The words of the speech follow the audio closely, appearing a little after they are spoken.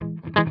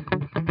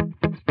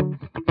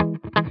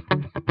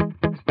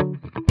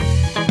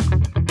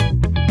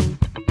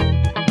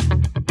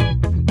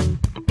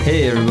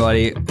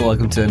everybody.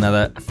 Welcome to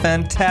another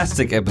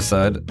fantastic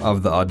episode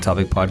of the Odd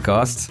Topic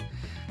Podcast.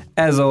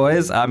 As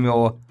always, I'm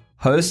your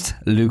host,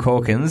 Luke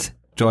Hawkins,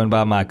 joined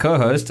by my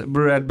co-host,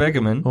 Brad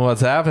Beckerman.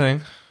 What's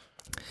happening?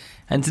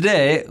 And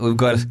today, we've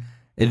got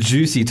a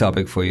juicy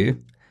topic for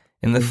you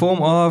in the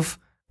form of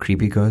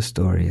creepy ghost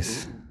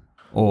stories.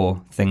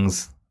 Or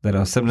things that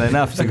are similar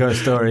enough to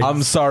ghost stories.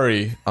 I'm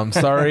sorry.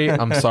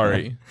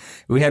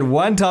 We had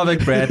one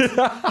topic, Brett.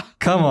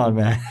 Come on,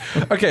 man.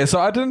 Okay, so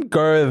I didn't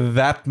go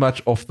that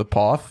much off the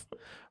path,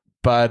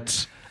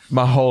 but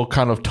my whole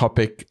kind of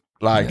topic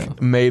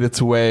made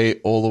its way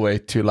all the way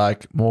to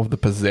like more of the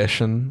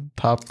possession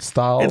type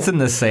style. It's in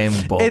the same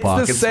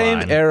ballpark. It's the same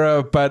fine.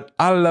 era, but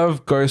I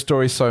love ghost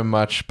stories so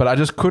much, but I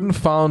just couldn't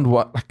find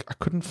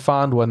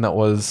one that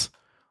was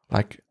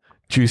like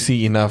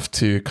juicy enough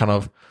to kind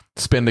of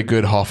spend a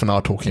good half an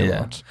hour talking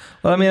about.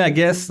 Well, I mean, I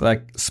guess,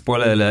 like,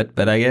 spoiler alert,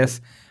 but I guess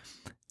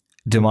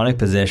demonic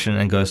possession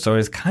and ghost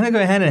stories kind of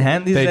go hand in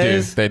hand these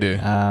days. They do.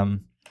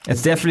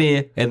 It's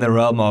definitely in the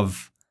realm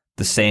of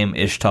the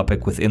same-ish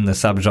topic within the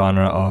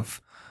subgenre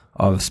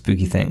of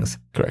spooky things.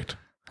 Correct.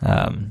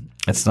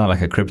 It's not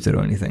like a cryptid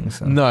or anything.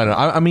 So. No.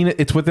 I mean,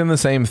 it's within the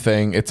same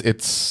thing.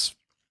 It's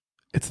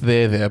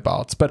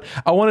thereabouts. But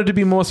I wanted to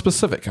be more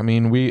specific. I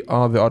mean, we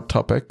are the Odd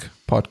Topic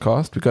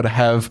Podcast. We've got to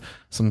have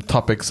some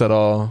topics that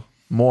are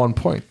more on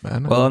point,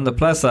 man. Well, on the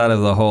plus side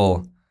of the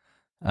whole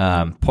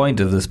point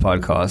of this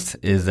podcast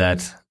is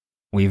that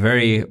we're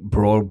very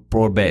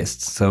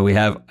broad-based. So we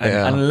have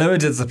an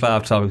unlimited supply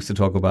of topics to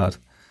talk about.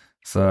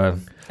 So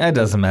it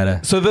doesn't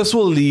matter. So this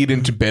will lead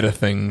into better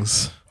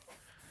things.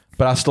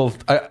 But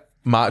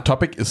my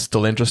topic is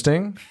still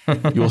interesting.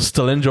 You'll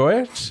still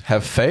enjoy it.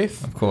 Have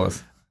faith. Of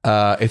course.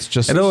 It's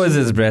just... It always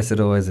is, Brett. It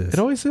always is. It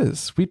always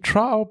is. We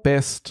try our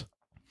best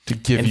to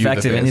give you the best. In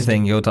fact, if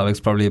anything, your topic's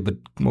probably a bit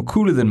more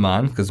cooler than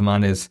mine, because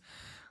mine is,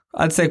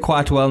 I'd say,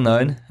 quite well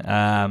known.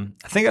 I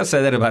think I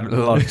say that about a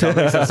lot of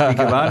topics I speak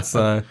about,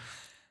 so...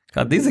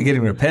 God, these are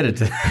getting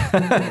repetitive.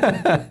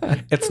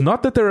 It's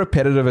not that they're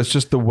repetitive, it's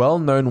just the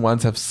well-known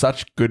ones have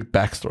such good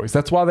backstories.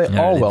 That's why they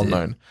are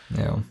well-known.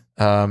 Yeah.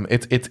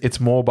 It's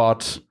more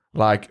about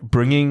like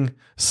bringing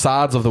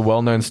sides of the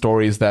well-known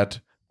stories that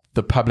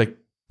the public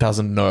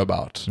doesn't know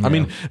about. Yeah. I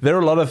mean, there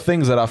are a lot of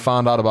things that I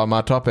found out about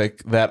my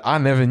topic that I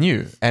never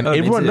knew, and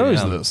everyone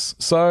knows this.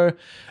 So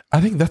I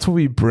think that's what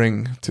we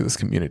bring to this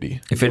community.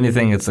 If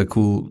anything, it's a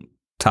cool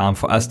time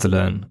for us to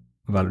learn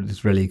about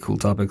these really cool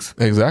topics.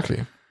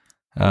 Exactly.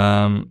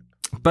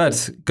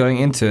 But going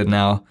into it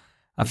now,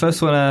 I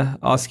first want to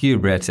ask you,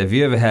 Brett, have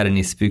you ever had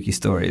any spooky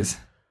stories?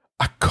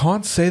 I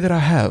can't say that I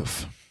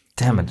have.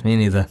 Damn it, me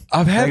neither.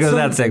 I've had there goes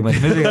that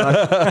segment. Moving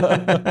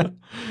on.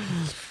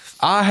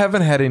 I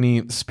haven't had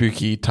any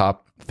spooky type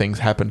things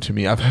happen to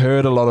me. I've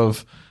heard a lot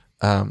of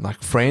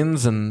like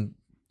friends and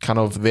kind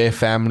of their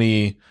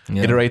family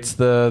iterates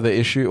the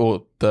issue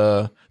or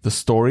the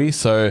story,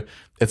 so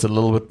it's a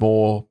little bit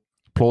more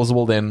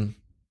plausible than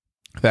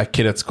that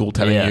kid at school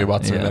telling you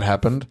about something that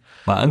happened.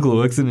 My uncle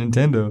works in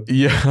Nintendo.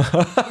 Yeah.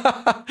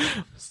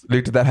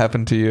 Luke, did that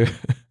happen to you?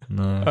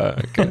 No.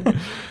 Okay.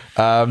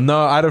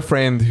 No, I had a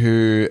friend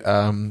who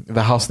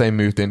the house they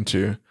moved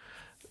into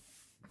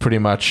pretty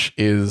much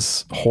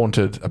is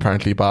haunted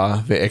apparently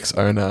by the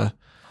ex-owner.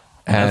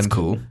 And that's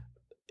cool.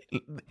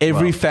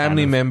 Every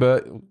family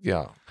member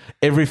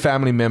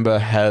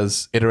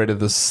has iterated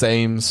the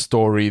same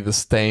story, the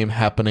same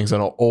happenings,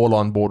 and are all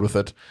on board with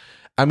it.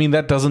 I mean,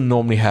 that doesn't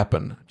normally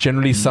happen.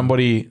 Generally,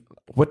 somebody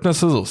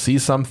witnesses or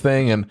sees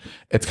something and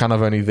it's kind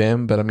of only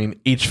them. But I mean,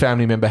 each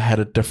family member had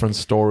a different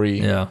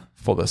story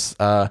for this.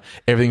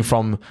 Everything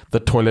from the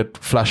toilet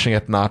flushing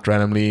at night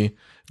randomly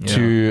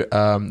to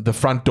the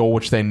front door,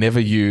 which they never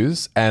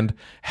use, and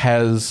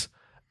has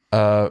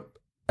a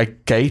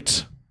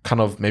gate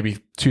kind of maybe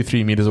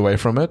 2-3 meters away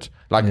from it.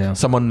 Like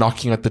someone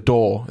knocking at the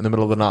door in the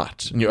middle of the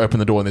night and you open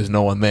the door and there's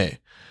no one there.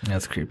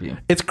 That's creepy.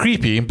 It's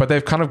creepy, but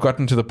they've kind of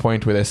gotten to the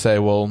point where they say,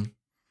 well,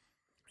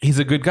 he's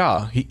a good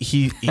guy.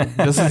 He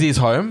this is his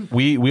home.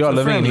 We are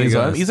living in his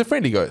home. He's a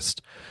friendly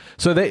ghost.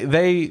 So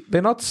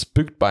they're not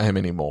spooked by him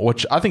anymore,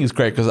 which I think is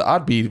great because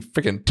I'd be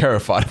freaking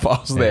terrified if I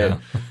was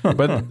there.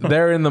 But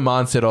they're in the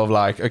mindset of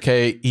like,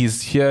 okay,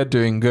 he's here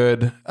doing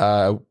good.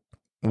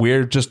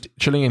 We're just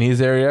chilling in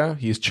his area.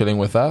 He's chilling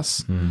with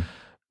us.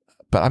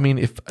 But I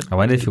mean, I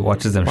wonder if he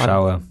watches them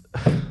shower.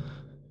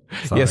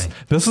 Sorry. Yes,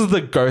 this is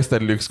the ghost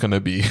that Luke's going to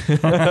be.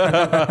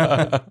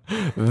 The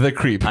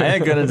creep. I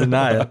ain't going to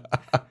deny it.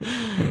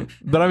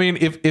 But I mean,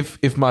 if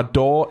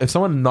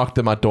someone knocked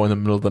at my door in the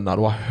middle of the night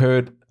or I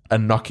heard a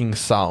knocking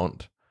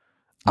sound,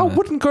 I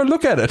wouldn't go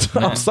look at it.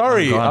 I'm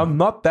sorry. I'm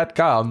not that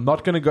guy. I'm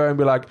not going to go and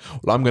be like,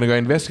 well, I'm going to go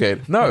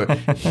investigate. No,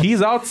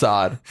 he's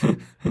outside.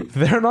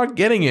 They're not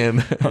getting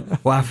in.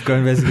 Wife, go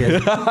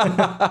investigate.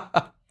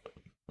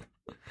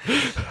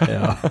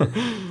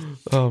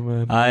 Oh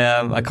man.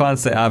 I can't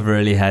say I've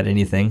really had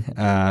anything.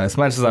 As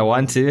much as I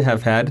want to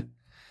I've had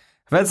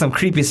some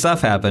creepy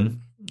stuff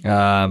happen.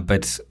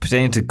 But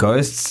pertaining to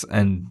ghosts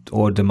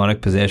or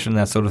demonic possession,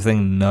 that sort of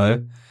thing,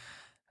 no.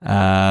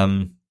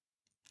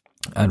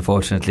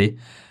 Unfortunately.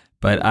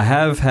 But I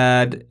have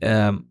had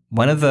a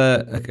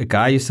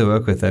guy I used to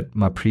work with at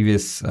my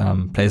previous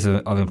place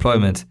of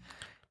employment.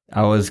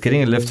 I was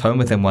getting a lift home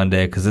with him one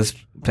day because this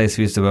place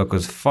we used to work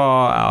was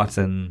far out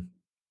and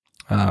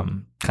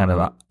kind of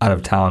out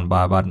of town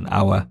by about an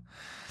hour.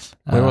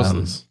 Where was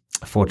this?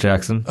 Fort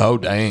Jackson. Oh,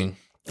 dang.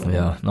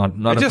 Yeah, not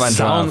a fun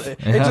drive.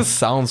 It just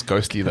sounds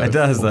ghostly though. It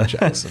does Fort though.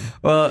 Jackson.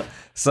 Well,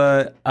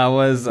 so I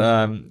was,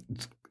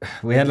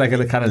 we had like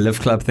a kind of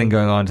lift club thing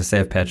going on to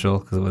save petrol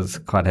because it was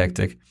quite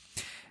hectic.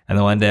 And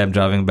then one day I'm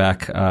driving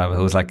back, it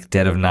was like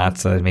dead of night,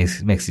 so it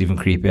makes it even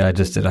creepier. I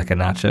just did like a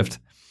night shift.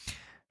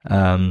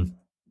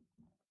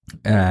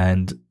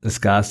 And this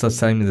guy starts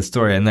telling me the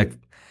story, and like,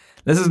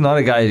 this is not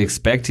a guy you'd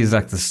expect. He's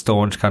like the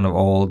staunch kind of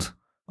old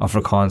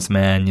Afrikaans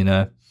man, you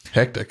know.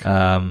 Hectic.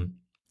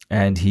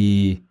 And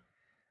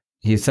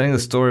he's telling the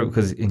story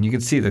because, and you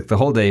can see like the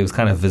whole day he was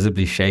kind of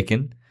visibly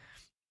shaken.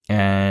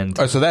 And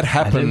so that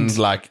happened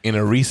like in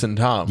a recent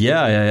time.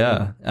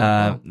 Yeah.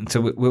 So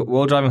we're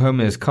all driving home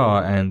in his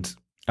car, and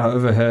I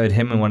overheard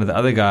him and one of the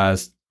other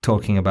guys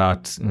talking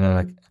about, you know,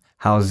 like,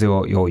 how's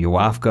your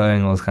wife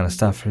going, all this kind of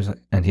stuff.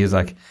 And he was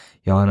like,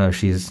 yeah, no,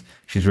 she's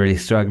really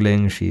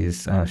struggling.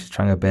 She's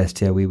trying her best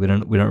here. We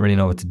don't really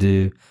know what to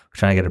do. We're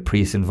trying to get a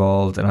priest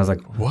involved. And I was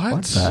like,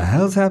 what the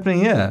hell's happening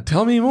here?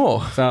 Tell me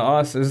more. So I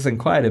asked, just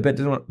inquired a bit.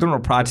 Didn't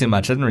reply too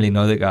much. I didn't really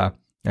know the guy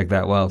like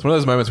that well. It's one of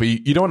those moments where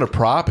you don't want to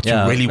pry, but you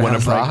really want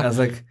to pry. I was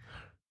like,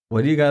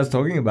 what are you guys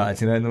talking about?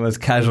 You know, in the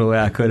most casual way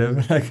I could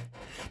have. Like,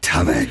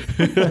 tell me.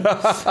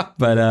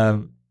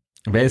 But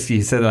basically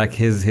he said like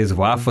his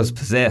wife was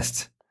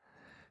possessed.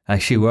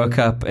 Like she woke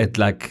up at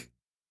like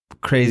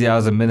crazy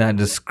hours of midnight and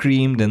just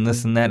screamed and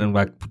this and that and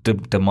like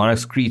demonic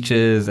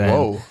screeches,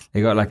 and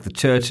they got like the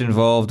church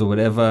involved or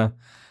whatever,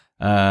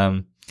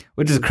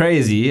 which is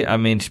crazy. I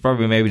mean, she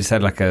probably maybe just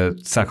had like a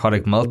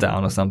psychotic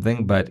meltdown or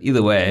something, but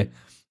either way,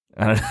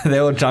 I don't know, they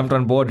all jumped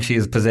on board and she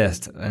is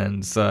possessed.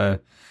 And so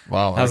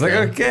I was like,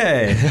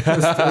 okay,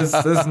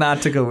 this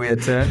night took a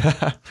weird turn.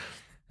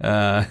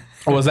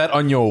 Was that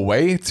on your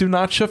way to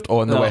night shift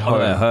or on the way home? On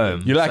the way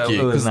home. You're lucky,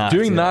 because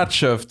doing night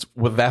shift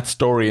with that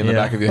story in the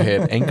back of your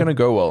head ain't going to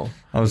go well.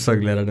 I'm so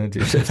glad I don't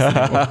do shifts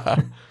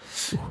anymore.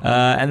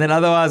 And then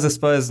otherwise, I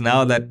suppose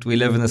now that we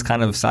live in this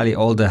kind of slightly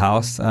older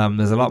house,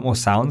 there's a lot more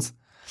sounds.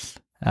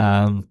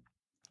 I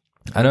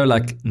know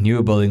like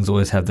newer buildings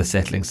always have the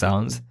settling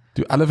sounds.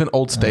 Dude, I live in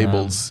old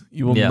stables.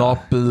 You will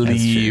not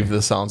believe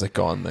the sounds that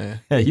go on there.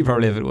 Yeah, you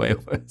probably have it way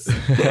worse.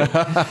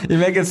 You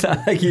make it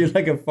sound like you're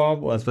like a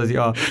farmer. I suppose you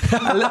are.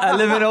 I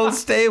live in old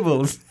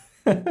stables.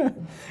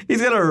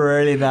 He's got a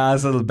really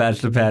nice little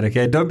bachelor pad,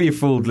 okay? Don't be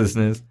fooled,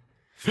 listeners.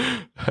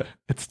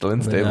 It's still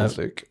in stables,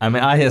 Luke. I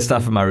mean, I hear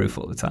stuff on my roof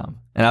all the time.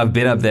 And I've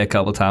been up there a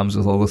couple of times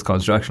with all this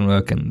construction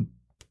work and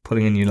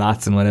putting in new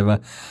lights and whatever.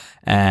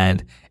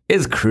 And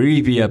it's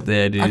creepy up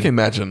there, dude. I can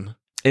imagine.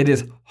 It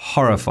is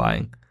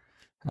horrifying.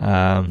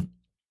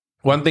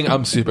 One thing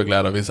I'm super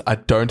glad of is I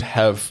don't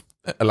have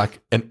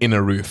like an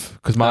inner roof,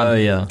 because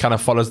mine kind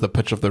of follows the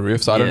pitch of the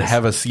roof, so I don't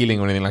have a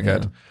ceiling or anything like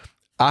that.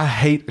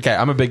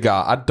 I'm a big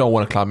guy. I don't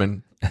want to climb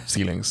in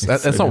ceilings.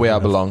 That's not where I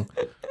belong.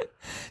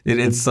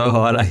 It's so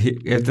hard.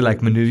 You have to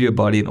like maneuver your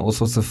body in all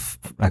sorts of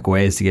like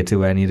ways to get to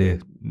where I need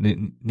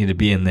to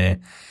be in there.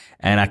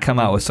 And I come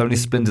out with so many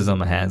splinters on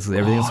my hands because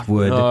everything's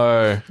wood.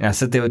 No. And I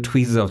sit there with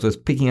tweezers afterwards,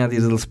 picking out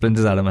these little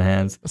splinters out of my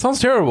hands. It sounds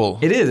terrible.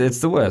 It is. It's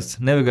the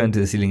worst. Never go into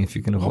the ceiling if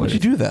you can avoid it. Why would you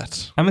do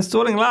that? I'm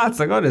installing lights.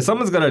 I got it.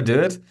 Someone's got to do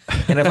it.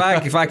 And if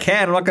I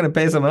can, I'm not going to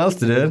pay someone else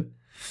to do it.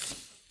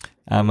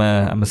 I'm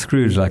a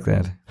Scrooge like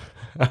that.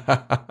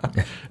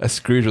 A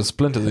Scrooge with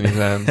splinters in his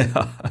hands.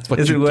 That's what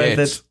is it worth get.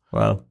 it?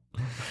 Well.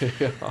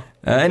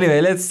 Anyway,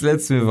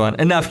 let's move on.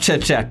 Enough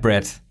chit chat,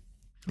 Brett.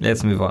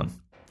 Let's move on.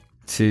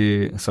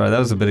 Sorry, that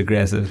was a bit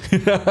aggressive.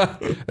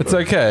 It's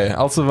okay.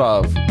 I'll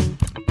survive.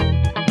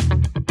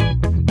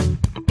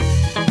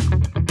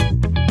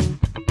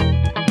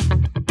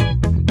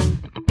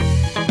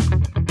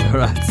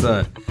 Alright,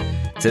 so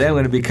today I'm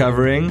going to be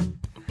covering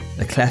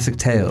a classic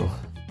tale,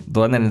 the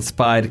one that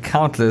inspired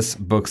countless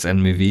books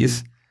and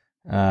movies,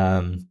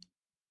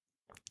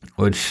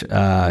 which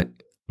I'm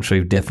sure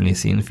you've definitely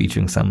seen,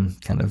 featuring some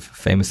kind of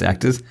famous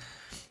actors.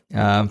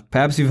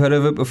 Perhaps you've heard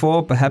of it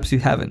before, perhaps you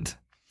haven't.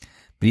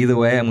 But either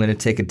way, I'm going to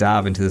take a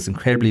dive into this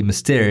incredibly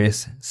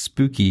mysterious,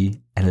 spooky,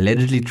 and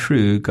allegedly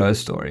true ghost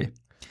story.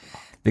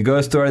 The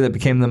ghost story that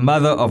became the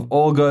mother of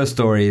all ghost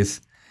stories,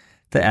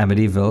 the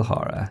Amityville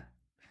Horror.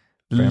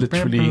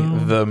 Literally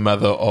the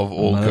mother of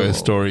all ghost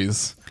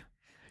stories.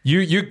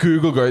 You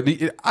Google ghost.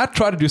 I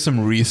tried to do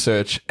some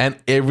research and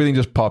everything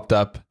just popped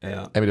up.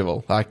 Yeah.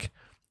 Amityville. Like,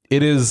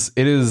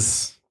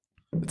 it's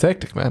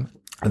hectic, man.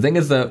 I think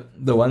it's the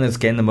one that's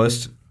gained the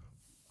most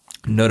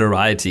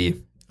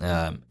notoriety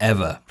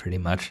ever, pretty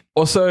much.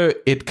 Also,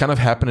 it kind of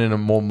happened in a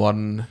more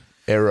modern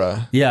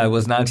era. Yeah, it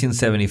was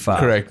 1975.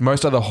 Correct.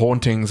 Most other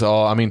hauntings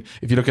are, I mean,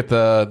 if you look at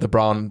the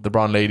brown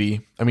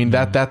lady, I mean,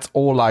 that's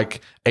all like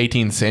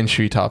 18th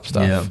century type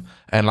stuff. Yeah.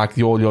 And like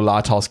all your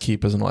lighthouse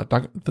keepers and like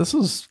this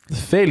is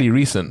fairly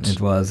recent. It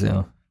was,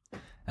 yeah.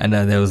 And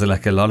there was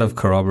like a lot of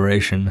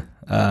corroboration.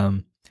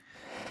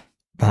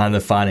 behind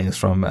the findings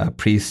from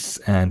priests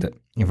and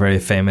a very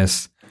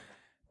famous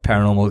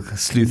paranormal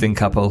sleuthing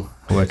couple,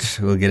 which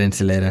we'll get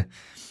into later.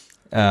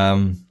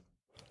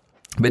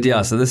 But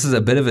yeah, so this is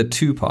a bit of a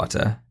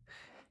two-parter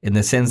in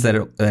the sense that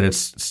it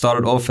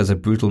started off as a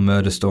brutal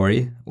murder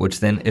story, which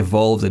then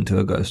evolved into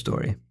a ghost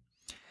story.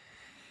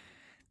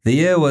 The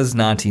year was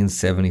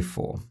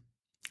 1974.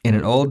 In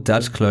an old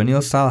Dutch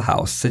colonial-style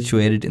house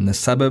situated in the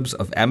suburbs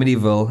of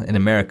Amityville in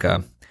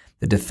America,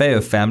 the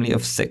DeFeo family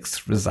of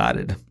 6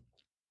 resided.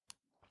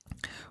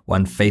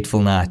 One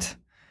fateful night,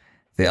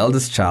 the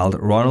eldest child,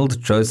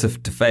 Ronald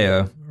Joseph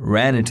DeFeo,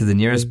 ran into the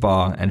nearest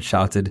bar and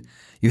shouted,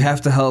 "You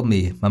have to help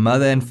me. My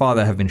mother and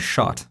father have been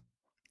shot."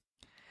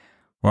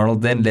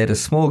 Ronald then led a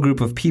small group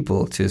of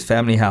people to his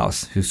family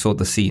house who saw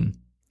the scene.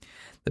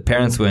 The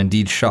parents were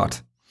indeed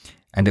shot,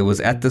 and it was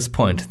at this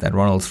point that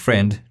Ronald's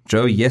friend,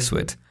 Joe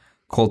Yeswit,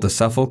 called the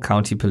Suffolk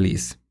County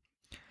Police.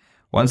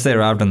 Once they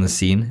arrived on the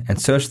scene and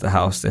searched the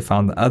house, they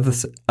found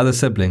the other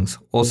siblings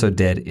also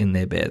dead in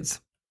their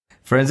beds.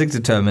 Forensics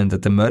determined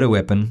that the murder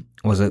weapon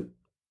was a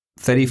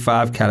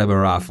 .35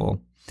 caliber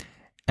rifle,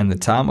 and the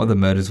time of the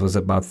murders was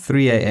about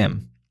 3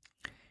 a.m.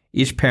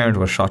 Each parent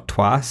was shot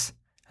twice,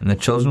 and the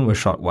children were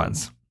shot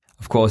once.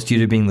 Of course, due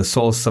to being the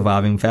sole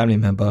surviving family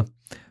member,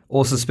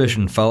 all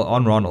suspicion fell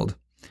on Ronald,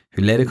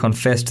 who later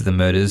confessed to the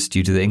murders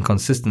due to the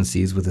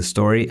inconsistencies with his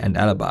story and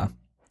alibi.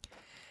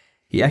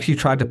 He actually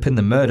tried to pin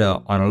the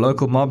murder on a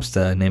local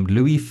mobster named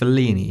Louis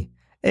Fellini.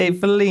 Hey,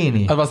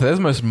 Fellini! I was about to say, that's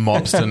the most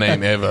mobster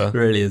name ever.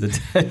 Really, is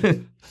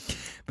it?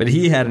 But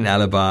he had an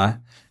alibi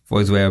for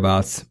his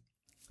whereabouts,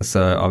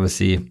 so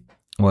obviously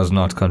was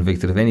not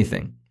convicted of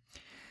anything.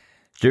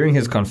 During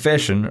his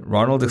confession,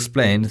 Ronald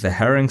explained the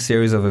harrowing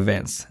series of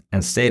events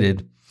and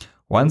stated,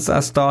 "Once I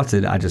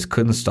started, I just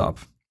couldn't stop.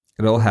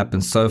 It all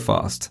happened so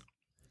fast."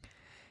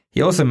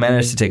 He also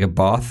managed to take a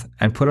bath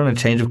and put on a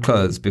change of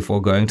clothes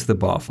before going to the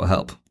bar for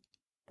help.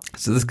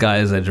 So this guy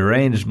is a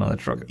deranged mother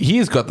trucker.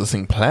 He's got this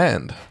thing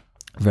planned.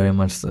 Very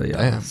much so, yeah.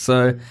 Damn.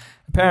 So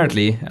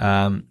apparently,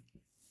 I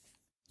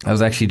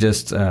was actually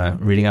just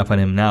reading up on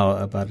him now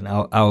about an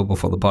hour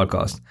before the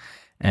podcast,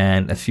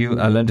 and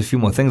I learned a few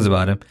more things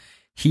about him.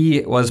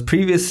 He was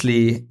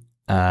previously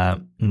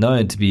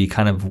known to be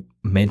kind of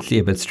mentally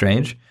a bit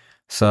strange.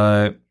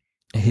 So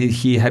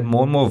he had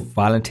more and more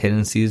violent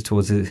tendencies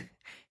towards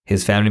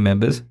his family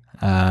members,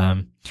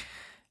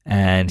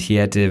 and he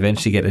had to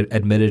eventually get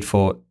admitted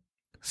for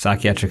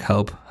psychiatric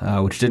help,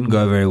 which didn't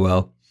go very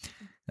well.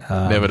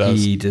 Never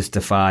does. He just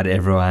defied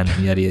everyone,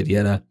 yada, yada,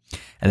 yada.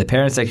 And the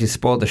parents actually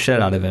spoiled the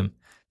shit out of him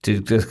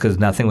just because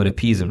nothing would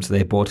appease him. So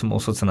they bought him all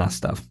sorts of nice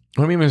stuff.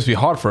 I mean, it must be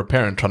hard for a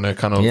parent trying to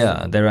kind of...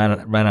 Yeah, they ran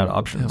out of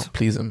options.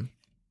 Please him.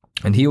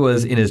 And he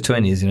was in his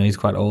 20s, he's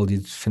quite old.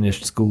 He'd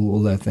finished school,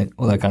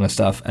 all that kind of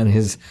stuff. And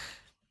his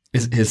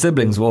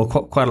siblings were all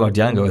quite a lot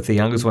younger, with the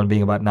youngest one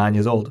being about 9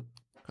 years old.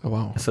 Oh,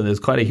 wow. So there's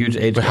quite a huge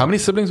age But gap. how many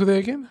siblings were there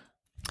again?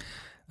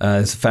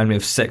 It's a family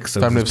of 6.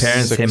 So his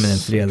parents, him, and then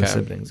 3 other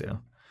siblings, yeah.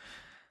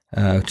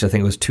 Which I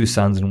think was 2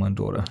 sons and 1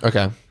 daughter.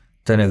 Okay.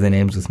 Don't have their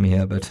names with me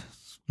here, but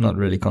not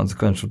really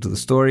consequential to the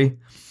story.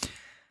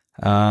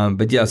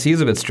 But yeah, so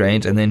he's a bit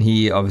strange. And then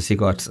he obviously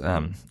got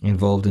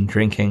involved in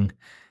drinking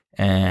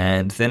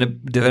and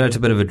then developed a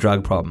bit of a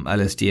drug problem,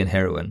 LSD and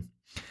heroin.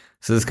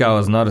 So this guy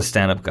was not a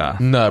stand-up guy.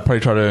 No, probably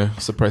tried to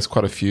suppress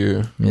quite a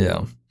few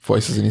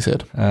voices in his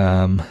head.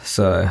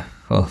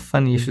 Well,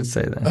 funny you should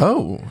say that.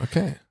 Oh,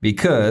 okay.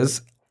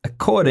 Because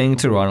according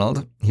to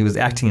Ronald, he was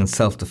acting in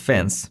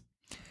self-defense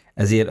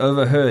as he had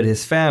overheard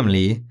his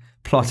family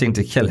plotting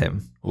to kill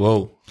him.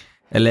 Whoa.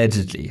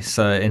 Allegedly.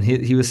 So, and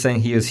he was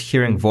saying he was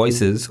hearing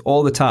voices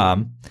all the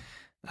time,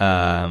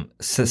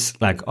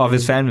 like of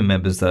his family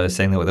members, though,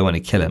 saying that they want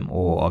to kill him,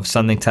 or of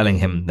something telling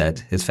him that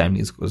his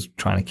family was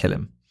trying to kill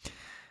him.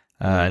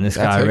 And this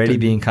guy, already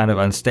being kind of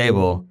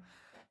unstable,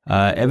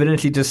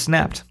 evidently just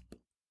snapped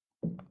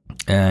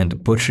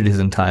and butchered his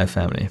entire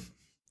family,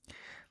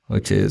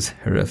 which is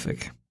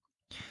horrific.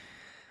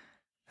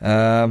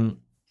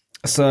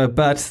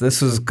 But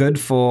this was good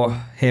for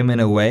him in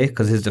a way,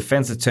 because his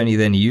defense attorney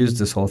then used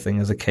this whole thing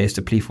as a case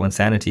to plead for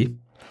insanity.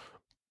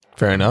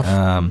 Fair enough.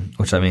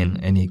 Which, I mean,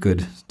 any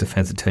good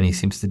defense attorney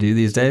seems to do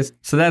these days.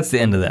 So that's the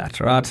end of that,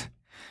 right?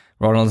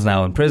 Ronald's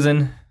now in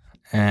prison,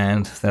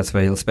 and that's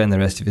where he'll spend the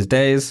rest of his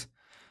days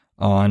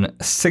on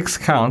 5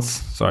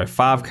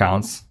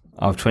 counts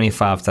of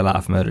 25 to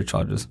life murder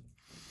charges.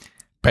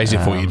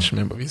 Basically for each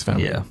member of his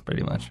family. Yeah,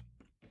 pretty much.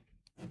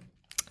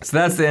 So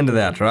that's the end of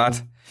that,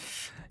 right?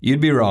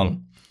 You'd be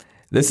wrong.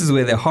 This is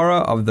where the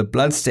horror of the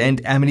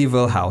blood-stained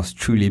Amityville house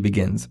truly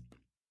begins.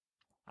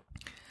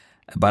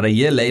 About a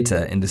year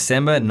later, in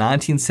December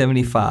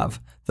 1975,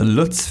 the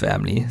Lutz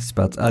family,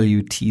 spelled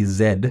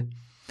L-U-T-Z,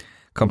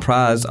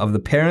 comprised of the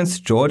parents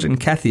George and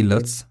Kathy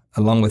Lutz,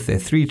 along with their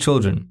 3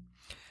 children,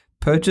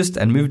 purchased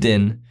and moved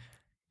in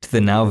to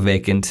the now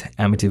vacant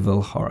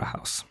Amityville horror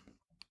house.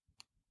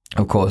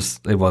 Of course,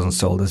 it wasn't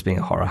sold as being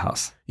a horror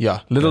house.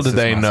 Yeah, little did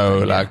they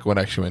know what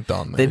actually went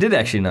down there. They did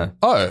actually know.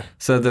 Oh.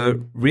 So the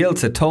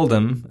realtor told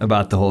them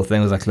about the whole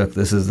thing. Was like, look,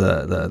 this is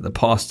the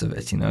past of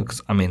it,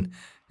 because, I mean,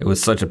 it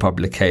was such a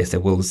popular case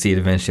that we'll see it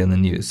eventually in the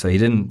news. So he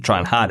didn't try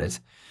and hide it.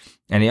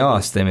 And he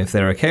asked them if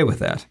they're okay with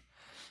that.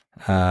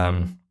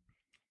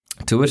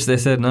 To which they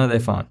said, no, they're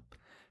fine.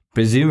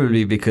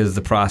 Presumably because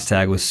the price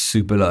tag was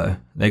super low.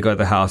 They got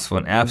the house for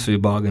an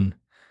absolute bargain,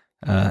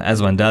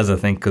 as one does, I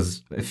think,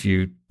 because if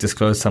you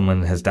disclose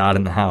someone has died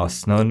in the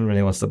house, no one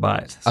really wants to buy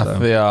it.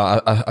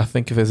 So. I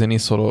think if there's any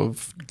sort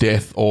of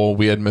death or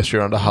weird mystery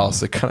around a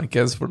house, it kind of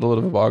gets for a little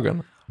bit of a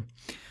bargain.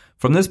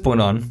 From this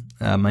point on,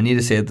 I need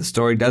to say that the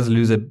story does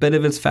lose a bit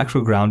of its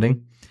factual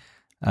grounding,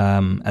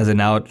 as it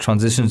now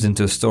transitions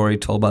into a story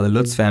told by the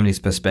Lutz family's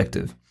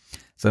perspective.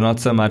 So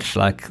not so much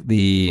like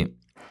the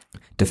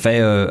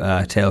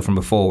DeFeo tale from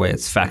before, where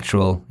it's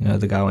factual. You know,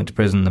 the guy went to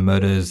prison, the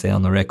murder is there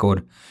on the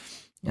record.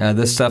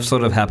 This stuff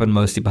sort of happened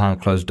mostly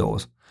behind closed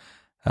doors.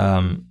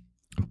 But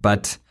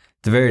at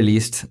the very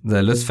least,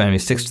 the Lutz family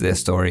sticks to their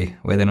story.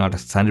 Whether or not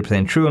it's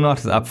 100% true or not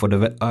is up for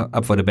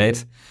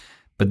debate.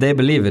 But they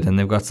believe it, and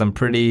they've got some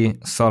pretty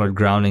solid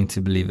grounding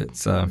to believe it.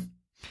 So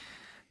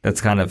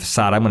that's kind of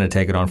sad. I'm going to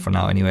take it on for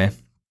now anyway.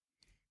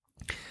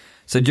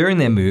 So during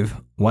their move,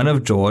 one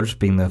of George,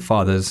 being the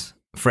father's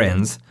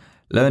friends,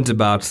 learned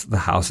about the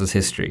house's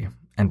history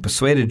and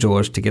persuaded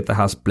George to get the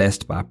house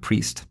blessed by a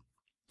priest.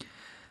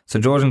 So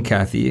George and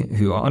Kathy,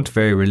 who aren't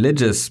very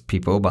religious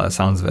people by the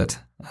sounds of it,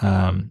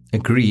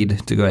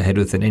 agreed to go ahead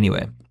with it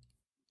anyway.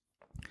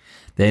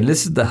 They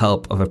enlisted the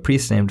help of a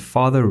priest named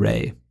Father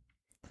Ray.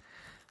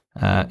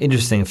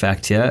 Interesting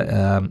fact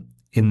here,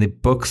 in the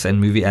books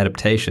and movie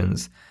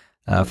adaptations,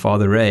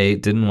 Father Ray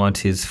didn't want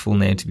his full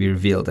name to be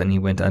revealed, and he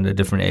went under a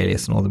different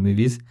alias in all the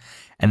movies.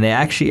 And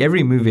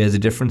every movie has a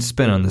different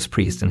spin on this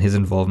priest and his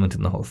involvement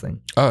in the whole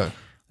thing. Oh.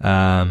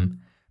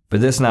 But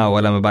this now,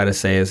 what I'm about to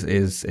say is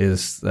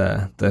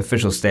the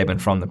official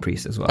statement from the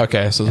priest as well.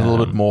 Okay, so it's a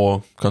little bit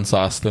more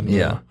concise than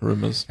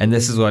rumors. And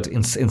this is what,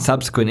 in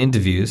subsequent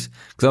interviews,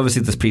 because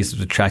obviously this priest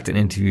was attracted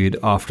and interviewed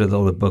after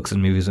all the books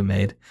and movies were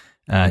made,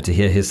 to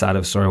hear his side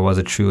of the story. Was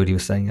it true what he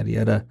was saying, yada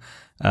yada.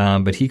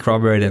 But he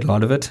corroborated a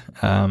lot of it.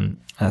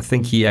 I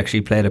think he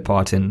actually played a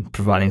part in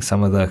providing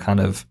some of the kind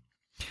of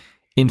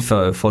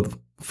info for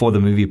the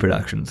movie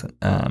productions,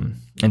 and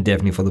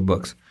definitely for the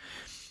books.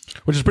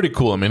 Which is pretty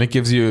cool. I mean, it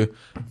gives you,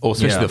 or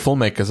especially the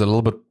filmmakers, a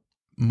little bit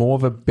more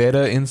of a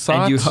better insight.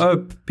 And you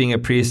hope, being a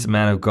priest, a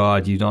man of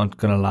God, you're not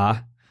going to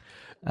lie.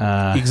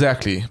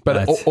 Exactly.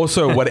 But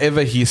also,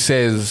 whatever he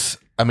says,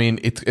 I mean,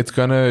 it's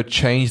going to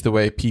change the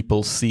way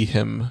people see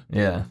him.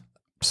 Yeah.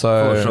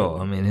 So, for sure.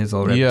 I mean, his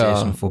whole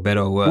reputation, for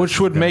better or worse.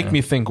 Which would make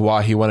me think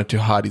why he wanted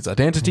to hide his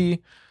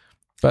identity.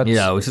 But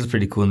yeah, which is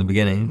pretty cool in the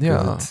beginning.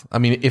 Yeah. I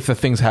mean, if the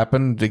things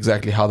happened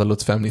exactly how the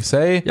Lutz family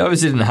say. He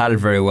obviously didn't hide it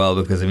very well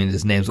because, I mean,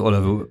 his name's all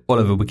over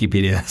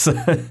Wikipedia. So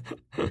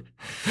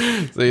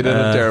he did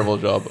a terrible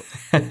job.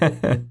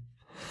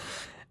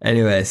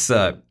 Anyway,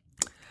 so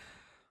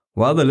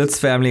while the Lutz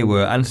family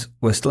were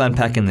still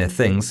unpacking their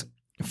things,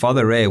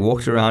 Father Ray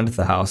walked around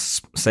the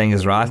house saying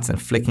his rites and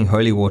flicking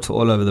holy water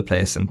all over the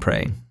place and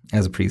praying,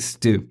 as priests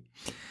do.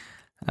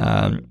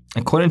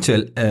 According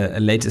to a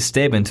later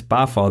statement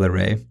by Father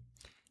Ray,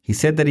 he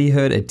said that he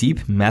heard a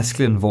deep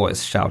masculine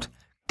voice shout,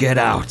 "Get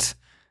out!"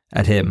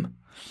 at him,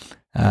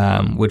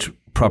 which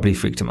probably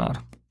freaked him out.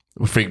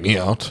 It freaked me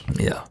out.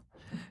 Yeah.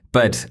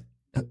 But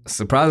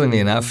surprisingly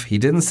enough, he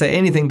didn't say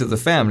anything to the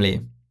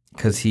family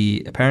because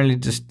he apparently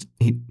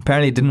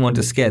didn't want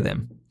to scare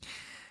them.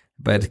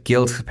 But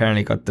guilt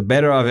apparently got the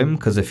better of him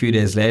because a few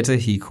days later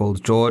he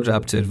called George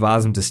up to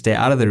advise him to stay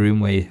out of the room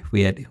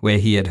where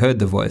he had heard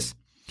the voice.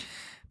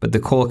 But the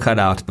call cut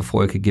out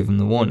before he could give him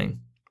the warning,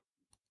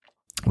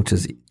 which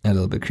is a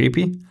little bit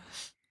creepy.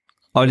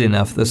 Oddly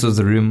enough, this was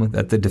the room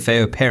that the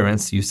DeFeo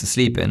parents used to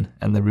sleep in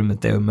and the room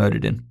that they were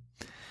murdered in.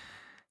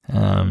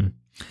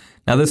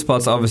 Now, this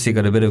part's obviously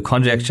got a bit of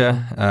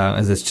conjecture,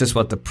 as it's just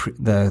what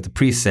the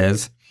priest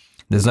says.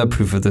 There's no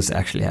proof of this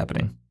actually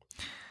happening.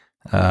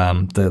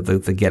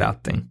 The get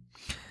out thing.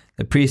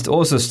 The priest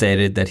also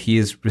stated that he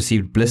has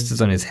received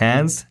blisters on his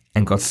hands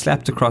and got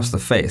slapped across the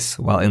face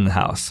while in the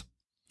house,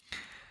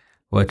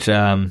 which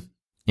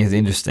is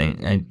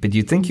interesting. But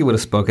you'd think he would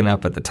have spoken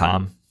up at the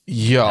time.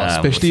 Yeah,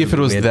 especially if it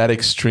was that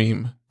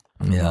extreme.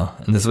 Yeah,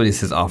 and this is what he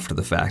says after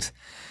the fact.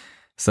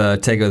 So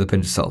take it with a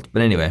pinch of salt.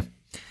 But anyway,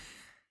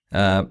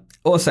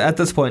 also at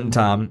this point in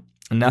time,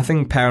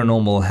 nothing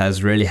paranormal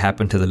has really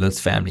happened to the Lutz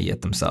family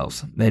yet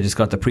themselves. They just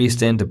got the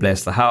priest in to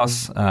bless the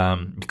house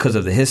because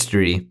of the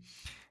history.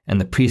 And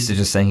the priest is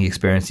just saying he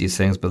experienced these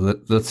things. But the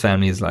Lutz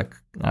family is like,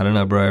 I don't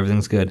know, bro,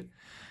 everything's good.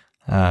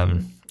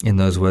 In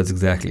those words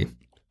exactly.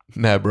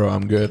 Nah, bro,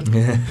 I'm good.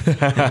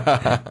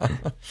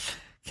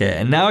 Okay,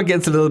 and now it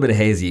gets a little bit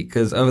hazy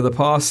because over the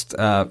past,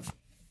 over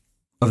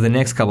the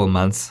next couple of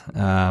months,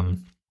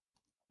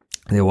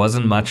 there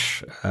wasn't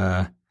much...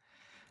 I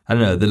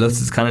don't know, the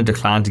Lutzes kind of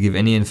declined to give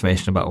any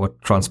information about what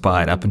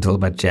transpired up until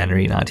about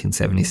January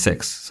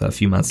 1976, so a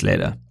few months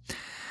later.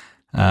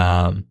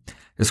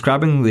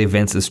 Describing the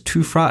events as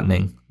too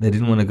frightening, they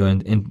didn't want to go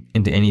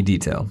into any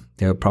detail.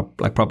 They were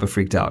proper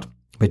freaked out.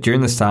 But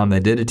during this time,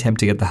 they did attempt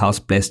to get the house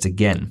blessed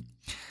again.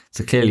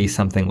 So clearly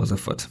something was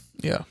afoot.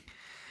 Yeah.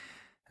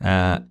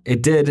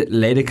 It did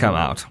later come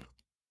out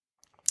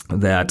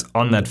that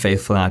on that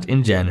fateful night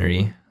in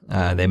January,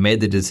 they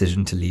made the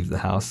decision to leave the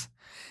house.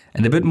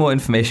 And a bit more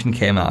information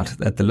came out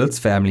that the Lutz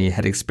family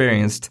had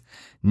experienced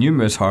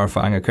numerous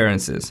horrifying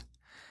occurrences.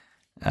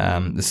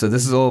 So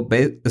this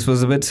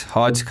was a bit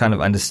hard to kind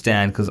of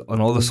understand because on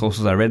all the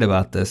sources I read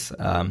about this,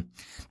 it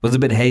was a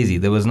bit hazy.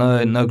 There was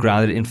no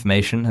grounded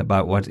information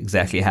about what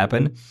exactly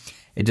happened.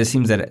 It just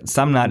seems that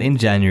some night in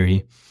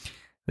January,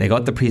 they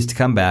got the priest to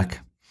come back.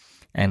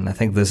 And I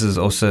think this is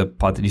also a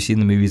part that you see in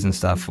the movies and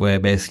stuff where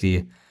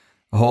basically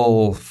a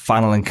whole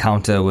final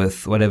encounter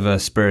with whatever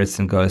spirits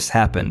and ghosts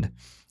happened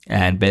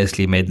and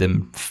basically made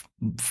them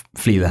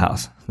flee the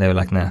house. They were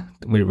like, nah,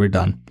 we're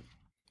done.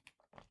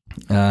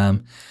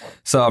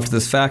 So after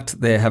this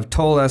fact, they have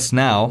told us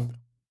now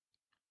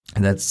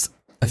that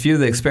a few of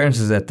the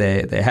experiences that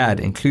they had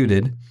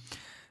included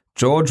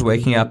George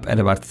waking up at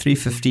about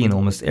 3:15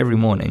 almost every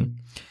morning,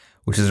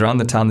 which is around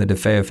the time the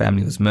DeFeo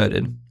family was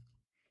murdered.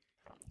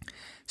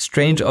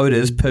 Strange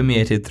odors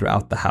permeated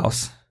throughout the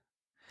house.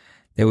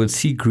 They would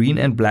see green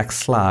and black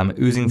slime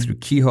oozing through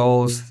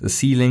keyholes, the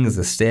ceilings,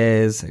 the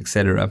stairs,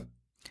 etc.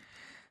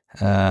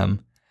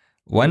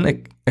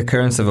 One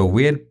occurrence of a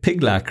weird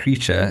pig-like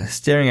creature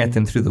staring at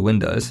them through the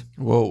windows.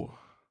 Whoa.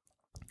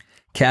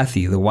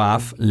 Kathy, the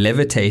wife,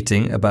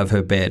 levitating above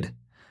her bed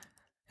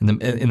in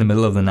the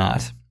middle of the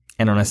night.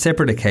 And on a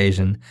separate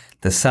occasion,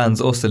 the sons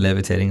also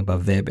levitating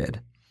above their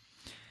bed.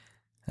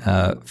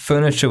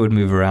 Furniture would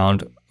move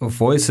around,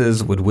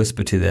 voices would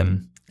whisper to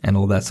them, and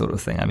all that sort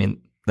of thing. I mean,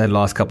 that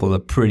last couple are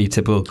pretty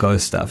typical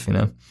ghost stuff, you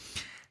know.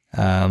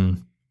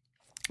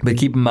 But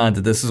keep in mind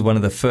that this is one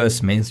of the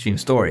first mainstream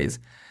stories.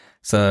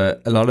 So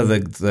a lot of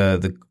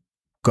the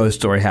ghost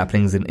story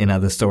happenings in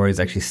other stories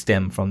actually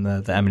stem from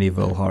the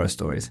Amityville horror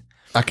stories.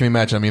 I can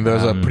imagine. I mean,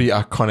 those are pretty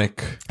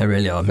iconic. They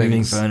really are.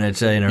 Moving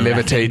furniture,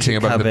 levitating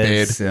above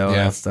cupboards, the bed, all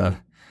that stuff.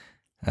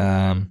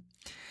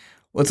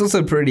 What's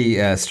also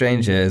pretty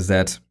strange is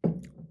that,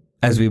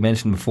 as we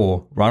mentioned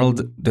before,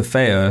 Ronald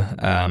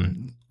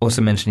DeFeo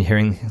also mentioned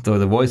hearing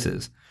the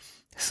voices.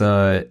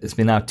 So it's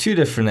been now two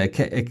different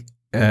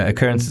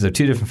occurrences of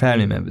two different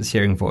family members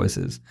hearing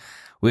voices.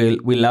 We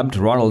lumped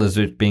Ronald as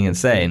being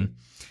insane,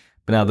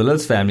 but now the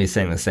Lutz family is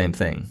saying the same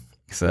thing.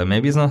 So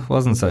maybe he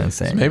wasn't so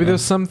insane. So maybe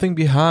there's something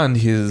behind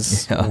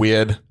his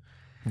weird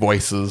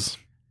voices.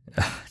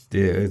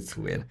 Dude, it's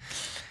weird.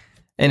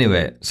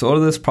 Anyway, so all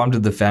of this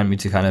prompted the family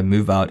to kind of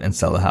move out and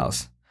sell the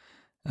house.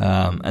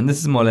 And this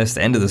is more or less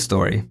the end of the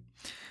story.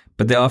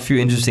 But there are a few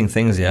interesting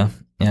things here,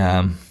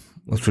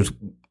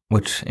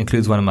 which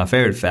includes one of my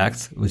favorite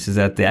facts, which is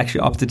that they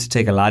actually opted to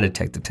take a lie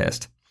detector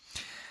test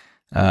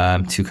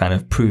to kind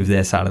of prove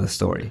their side of the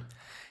story.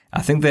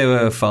 I think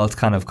they felt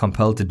kind of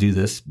compelled to do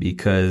this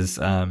because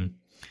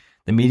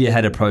the media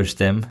had approached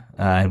them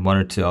and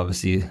wanted to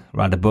obviously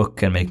write a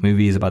book and make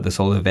movies about this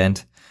whole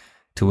event,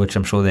 to which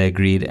I'm sure they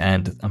agreed,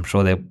 and I'm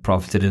sure they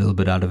profited a little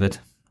bit out of it.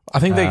 I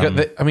think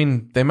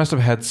they must have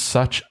had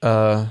such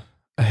a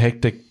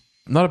hectic,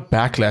 not a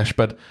backlash,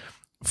 but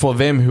for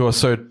them who are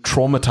so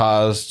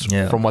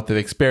traumatized from what they've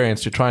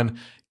experienced, to try and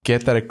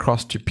get that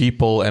across to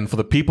people and for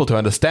the people to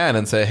understand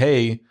and say,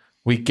 hey,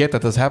 we get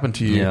that this happened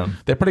to you. Yeah.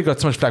 They probably got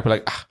so much flack, but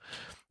like,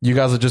 you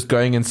guys are just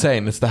going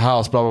insane. It's the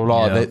house, blah, blah,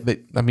 blah. Yeah.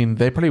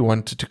 They probably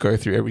wanted to go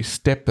through every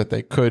step that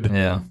they could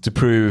to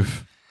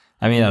prove.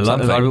 I mean, a lot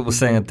of people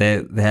saying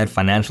that they had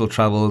financial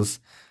troubles,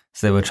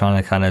 so they were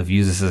trying to kind of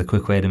use this as a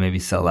quick way to maybe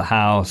sell the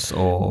house,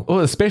 or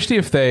especially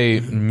if they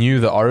knew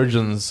the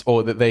origins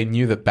or that they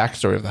knew the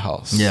backstory of the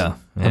house. Yeah,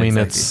 I mean,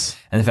 exactly.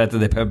 And the fact that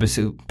they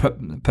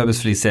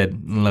purposefully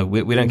said, "Look,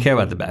 we don't care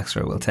about the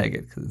backstory. We'll take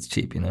it because it's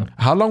cheap." You know.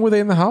 How long were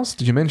they in the house?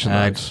 Did you mention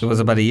that? It was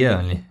about a year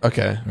only.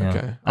 Okay.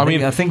 Yeah.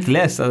 Okay. I think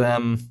less.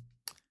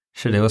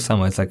 Sure, there was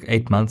somewhere. It's like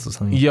 8 months or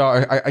something.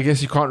 Yeah, I guess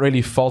you can't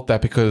really fault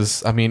that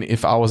because, I mean,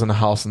 if I was in a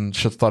house and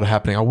shit started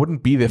happening, I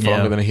wouldn't be there for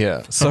longer than a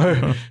year.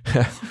 So,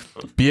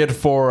 be it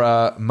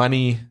for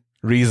money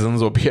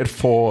reasons or be it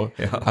for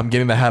I'm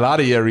getting the hell out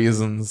of here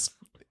reasons,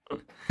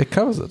 it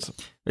covers it.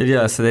 But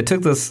yeah, so they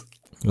took this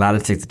lie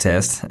detector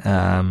test,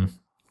 and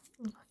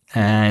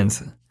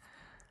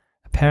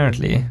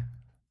apparently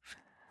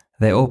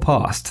they all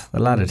passed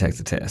the lie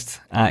detector test,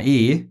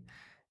 i.e.,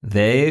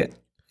 they, at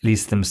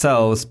least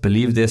themselves,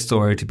 believe their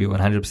story to be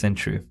 100%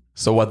 true.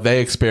 So what they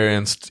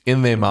experienced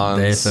in their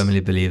minds, they firmly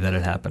believe that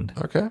it happened.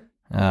 Okay.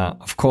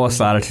 Of course,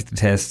 lie detector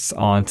tests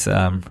aren't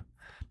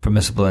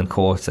permissible in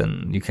court,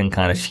 and you can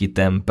kind of cheat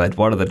them. But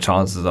what are the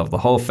chances of the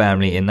whole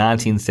family in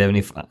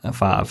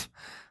 1975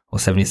 or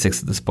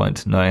 76 at this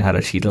point knowing how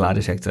to cheat a lie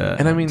detector?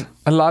 And I mean,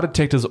 a lie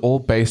detector is all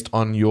based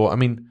on your,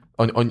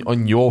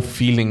 on your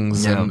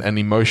feelings and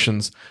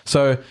emotions.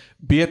 So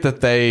be it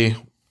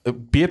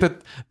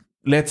that.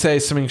 Let's say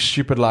something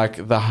stupid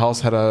like the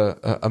house had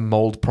a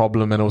mold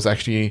problem and it was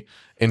actually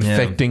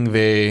infecting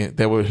they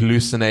were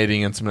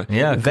hallucinating and something.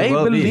 Yeah, they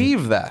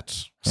believe that.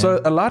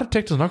 So a lie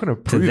detector is not going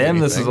to prove to them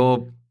anything. This is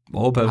all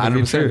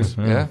perfectly true.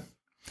 Yeah.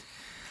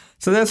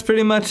 So that's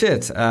pretty much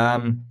it.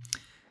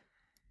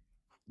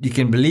 you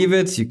can believe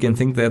it. You can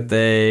think that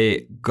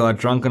they got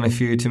drunk on a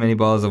few too many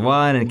bottles of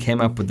wine and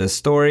came up with this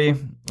story.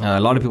 A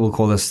lot of people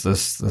call this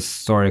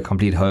story a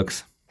complete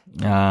hoax,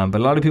 but a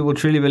lot of people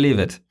truly believe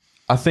it.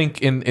 I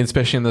think,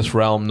 especially in this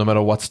realm, no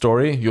matter what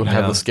story, you'll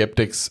have the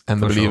skeptics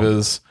and the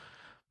believers.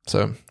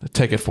 Sure. So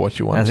take it for what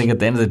you want. I think at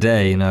the end of the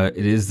day,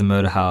 it is the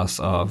murder house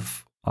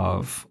of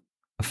a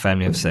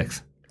family of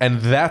 6.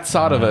 And that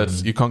side of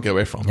it, you can't get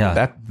away from.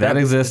 Yeah, that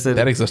existed.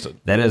 That existed.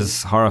 That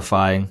is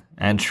horrifying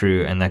and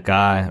true. And that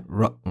guy,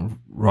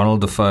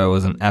 Ronald Dafoe,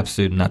 was an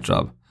absolute nut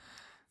job.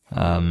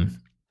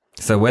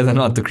 So whether or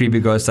not the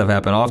creepy ghost stuff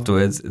happened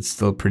afterwards, it's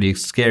still pretty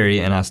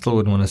scary, and I still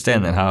wouldn't want to stay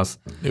in that house.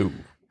 No.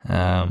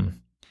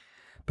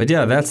 But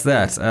yeah, that's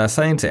that.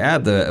 Something to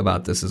add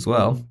about this as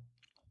well,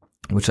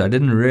 which I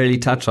didn't really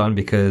touch on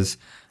because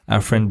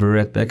our friend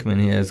Brett Beckman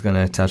here is going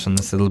to touch on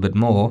this a little bit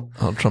more.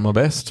 I'll try my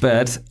best.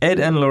 But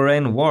Ed and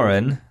Lorraine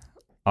Warren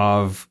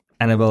of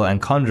Annabelle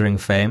and Conjuring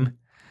fame,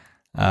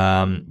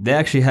 they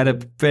actually had a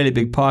fairly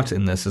big part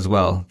in this as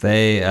well.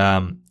 They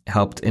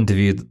helped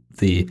interview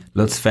the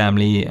Lutz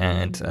family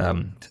and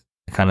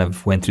kind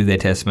of went through their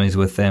testimonies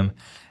with them.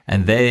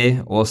 And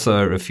they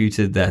also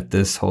refuted that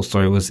this whole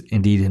story was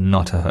indeed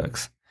not a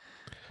hoax.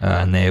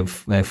 And they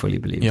fully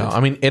believed it. Yeah, I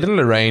mean, Ed and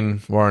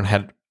Lorraine Warren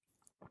had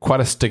quite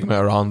a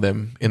stigma around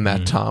them in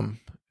that time.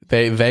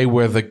 They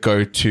were the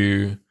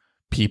go-to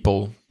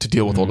people to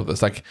deal with all of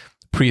this. Like,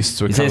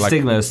 priests were kind of like...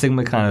 Stigma.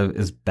 Stigma kind of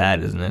is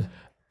bad, isn't it?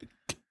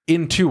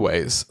 In 2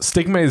 ways.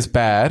 Stigma is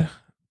bad,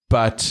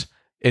 but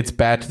it's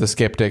bad to the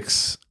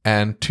skeptics,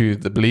 and to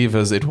the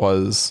believers,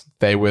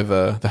 they were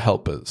the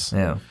helpers.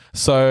 Yeah.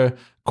 So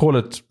call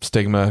it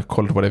stigma,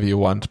 call it whatever you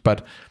want,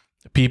 but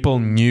people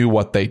knew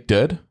what they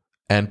did,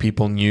 and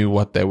people knew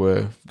what they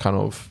were kind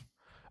of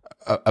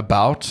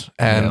about,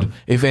 and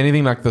if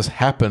anything like this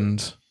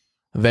happened,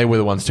 they were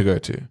the ones to go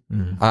to.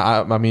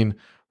 I mean,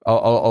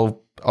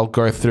 I'll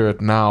go through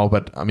it now,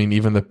 but I mean,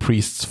 even the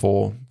priests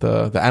for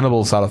the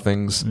Annabelle side of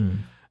things,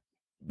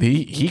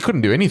 he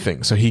couldn't do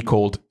anything, so he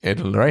called Ed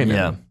and Lorraine.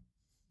 Yeah.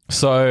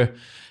 So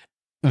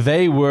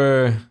they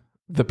were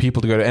the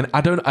people to go to, and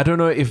I don't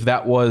know if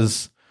that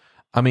was.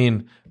 I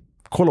mean,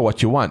 call it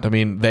what you want. I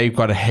mean, they've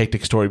got a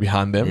hectic story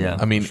behind them. Yeah,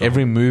 I mean,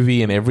 every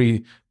movie and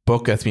every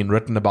book that's been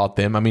written about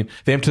them. I mean,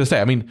 them to this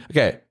day. I mean,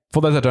 okay,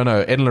 for those that don't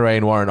know, Ed and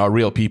Lorraine Warren are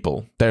real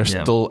people. They're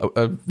still,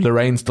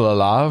 Lorraine's still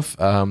alive.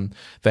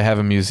 They have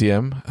a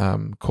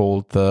museum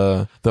called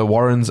the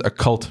Warrens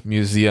Occult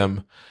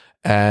Museum.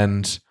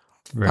 And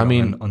I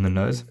mean, on the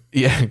nose.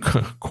 Yeah,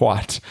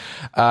 quite.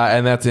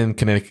 And that's in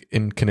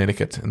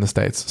Connecticut in the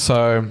States.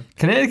 So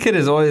Connecticut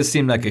has always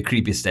seemed like a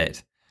creepy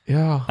state.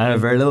 Yeah. I know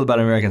very little about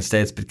American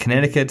states, but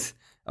Connecticut,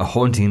 a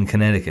haunting in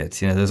Connecticut.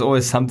 There's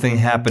always something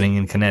happening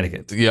in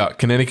Connecticut. Yeah,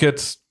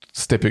 Connecticut,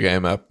 step your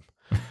game up.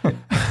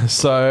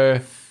 So,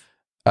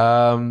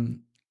 that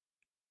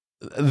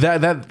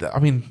I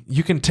mean,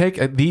 you can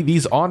take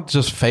these aren't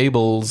just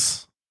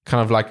fables,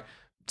 kind of like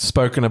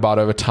spoken about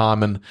over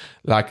time, and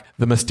like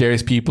the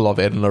mysterious people of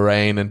Ed and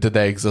Lorraine, and did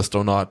they exist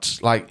or not?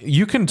 Like,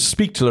 you can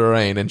speak to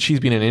Lorraine, and she's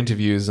been in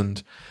interviews,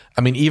 and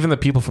I mean, even the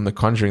people from The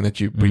Conjuring that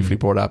you briefly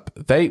brought up,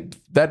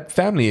 that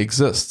family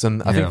exists,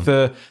 and I think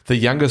the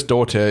youngest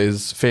daughter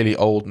is fairly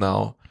old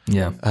now.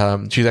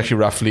 Yeah, she's actually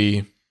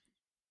roughly,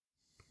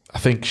 I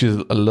think she's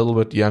a little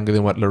bit younger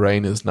than what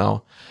Lorraine is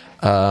now,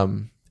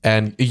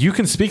 and you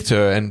can speak to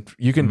her and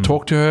you can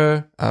talk to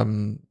her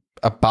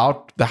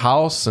about the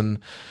house and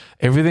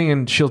everything,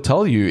 and she'll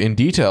tell you in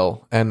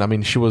detail. And I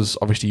mean, she was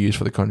obviously used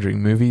for the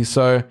Conjuring movie,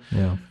 so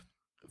yeah.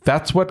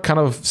 That's what kind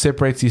of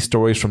separates these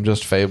stories from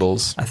just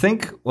fables. I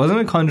think, wasn't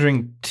it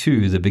Conjuring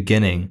 2, the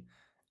beginning,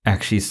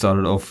 actually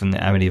started off in the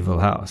Amityville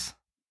house?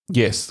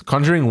 Yes.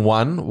 Conjuring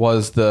 1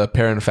 was the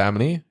parent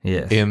family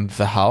in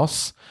the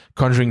house.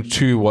 Conjuring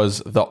 2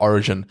 was the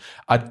origin.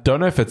 I don't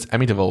know if it's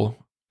Amityville,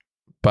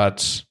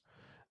 but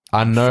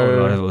I know...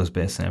 a lot of it was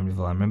based in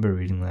Amityville. I remember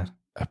reading that.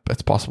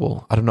 It's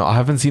possible. I don't know. I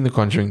haven't seen the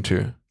Conjuring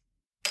 2.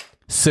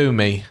 Sue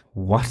me.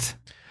 What?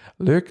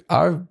 Look,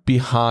 I'm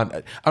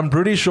behind. I'm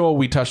pretty sure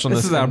we touched on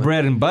this. This is our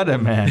bread and butter,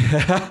 man.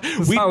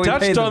 we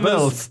touched on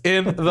this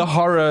in the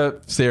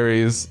horror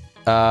series.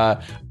 I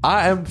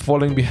am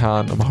falling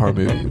behind on horror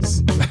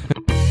movies.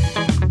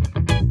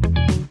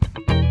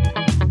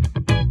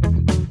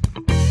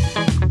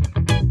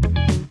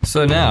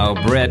 So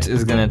now Brett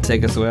is going to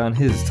take us away on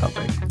his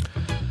topic.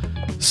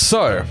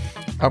 So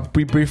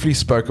we briefly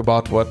spoke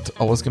about what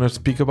I was going to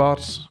speak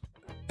about.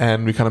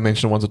 And we kind of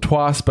mentioned it once or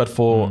twice, but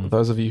for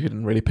those of you who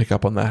didn't really pick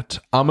up on that,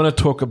 I'm going to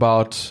talk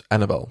about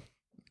Annabelle.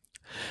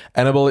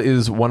 Annabelle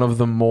is one of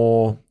the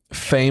more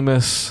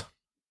famous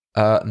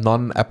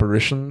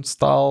non-apparition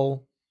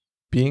style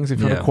beings, if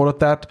you want to call it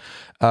that.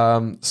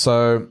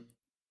 So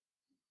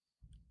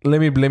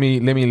let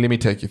me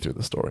take you through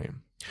the story.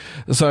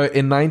 So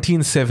in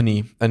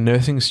 1970, a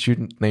nursing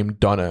student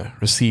named Donna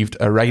received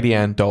a Raggedy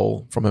Ann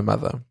doll from her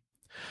mother.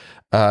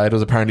 It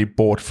was apparently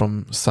bought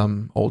from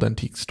some old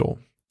antique store.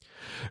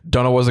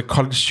 Donna was a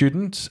college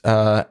student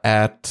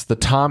at the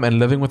time and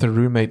living with a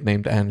roommate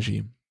named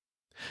Angie.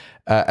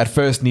 At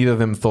first, neither of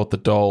them thought the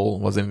doll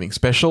was anything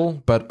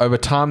special, but over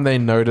time they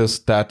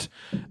noticed that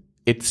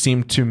it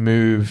seemed to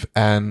move,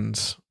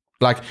 and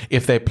like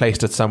if they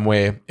placed it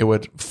somewhere, it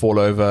would fall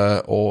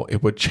over or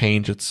it would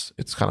change its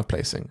kind of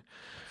placing.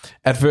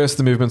 At first,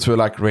 the movements were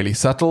like really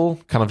subtle,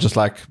 kind of just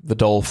like the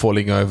doll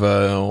falling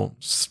over or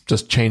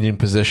just changing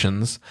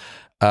positions.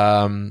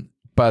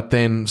 But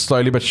then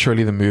slowly but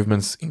surely the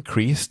movements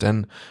increased,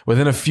 and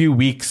within a few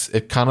weeks,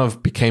 it kind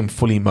of became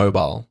fully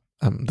mobile.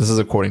 This is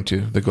according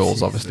to the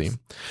girls, obviously.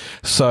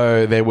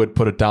 So they would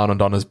put it down on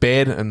Donna's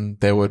bed, and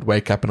they would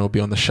wake up and it would be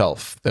on the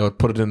shelf. They would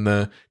put it in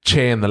the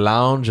chair in the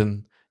lounge,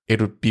 and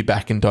it would be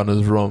back in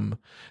Donna's room.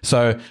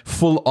 So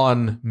full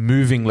on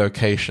moving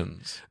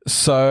locations.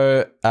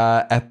 So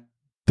at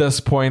this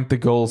point, the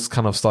girls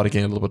kind of started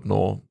getting a little bit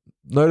more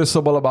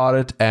noticeable about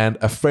it, and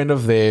a friend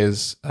of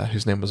theirs,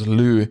 whose name was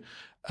Lou,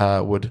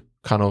 would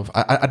kind of,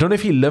 I don't know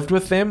if he lived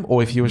with them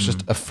or if he was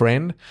just a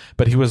friend,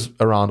 but he was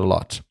around a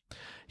lot.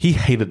 He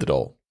hated the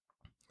doll.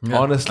 Yeah,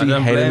 honestly,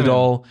 hated the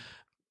doll.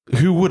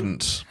 Who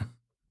wouldn't?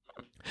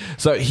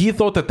 So he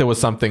thought that there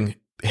was something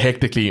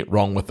hectically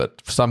wrong with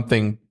it.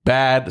 Something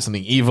bad,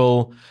 something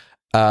evil.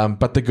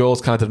 But the girls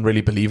kind of didn't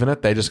really believe in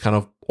it. They just kind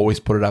of always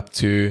put it up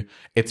to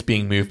it's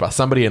being moved by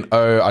somebody, and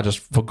I just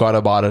forgot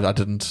about it. I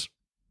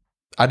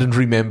didn't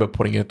remember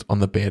putting it on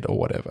the bed or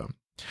whatever.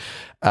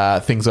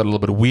 Things got a little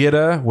bit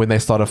weirder when they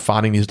started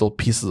finding these little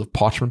pieces of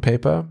parchment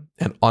paper,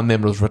 and on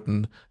them was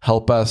written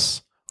 "Help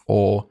us"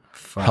 or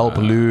 "Help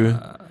Lou."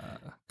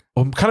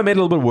 What kind of made it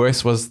a little bit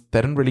worse was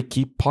they didn't really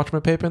keep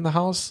parchment paper in the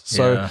house,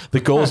 so the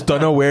girls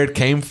don't know where it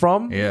came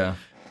from. Yeah,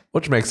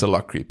 which makes it a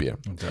lot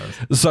creepier. It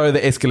does. So the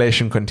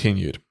escalation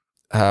continued.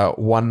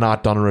 One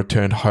night, Donna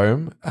returned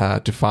home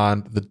to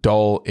find the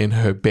doll in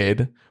her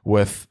bed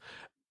with.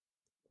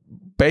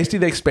 Basically,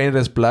 they explained it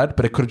as blood,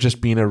 but it could have just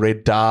been a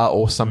red dye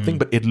or something,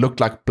 but it looked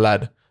like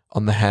blood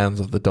on the hands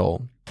of the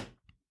doll.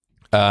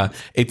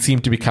 It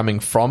seemed to be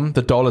coming from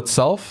the doll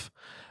itself,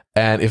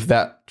 and if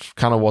that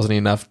kind of wasn't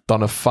enough,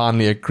 Donna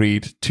finally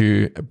agreed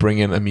to bring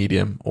in a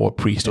medium or a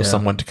priest or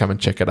someone to come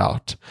and check it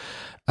out.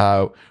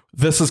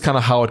 This is kind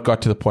of how it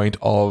got to the point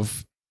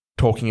of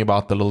talking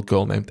about the little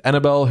girl named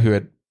Annabelle who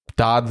had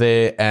died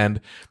there,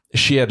 and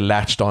she had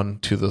latched on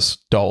to this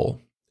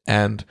doll,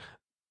 and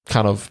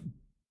kind of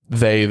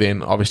they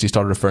then obviously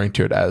started referring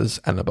to it as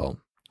Annabelle.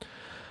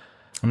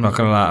 I'm not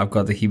gonna lie, I've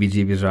got the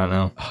heebie-jeebies right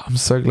now. I'm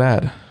so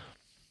glad.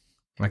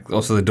 Like,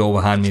 also the door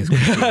behind me is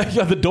creaking.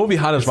 Yeah, the door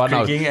behind us right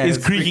now is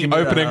creaking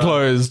open and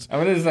closed.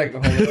 I'm gonna just like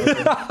hold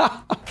it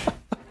open.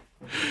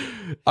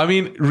 I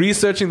mean,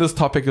 researching this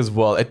topic as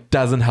well, it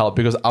doesn't help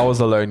because I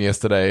was alone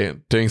yesterday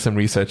doing some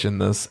research in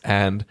this,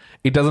 and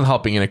it doesn't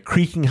help being in a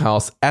creaking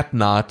house at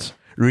night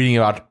reading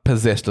about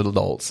possessed little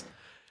dolls.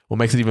 What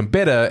makes it even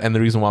better, and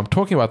the reason why I'm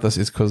talking about this,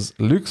 is because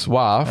Luke's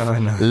wife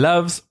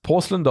loves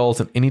porcelain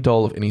dolls and any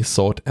doll of any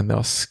sort, and they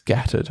are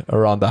scattered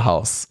around the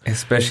house.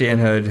 Especially in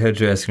her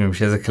dressing room.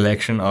 She has a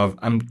collection of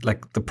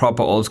like the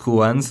proper old school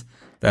ones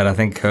that I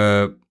think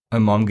her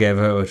mom gave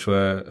her, which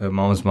were her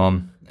mom's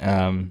mom.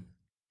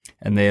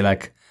 And they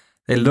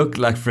look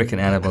like freaking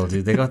Annabelle,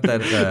 dude. They got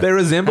that. They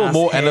resemble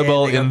more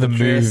Annabelle in the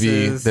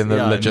movie than the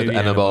legit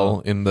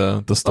Annabelle in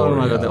the story. Oh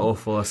my god, they're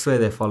awful. I swear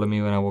they follow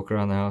me when I walk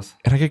around the house.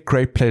 And I get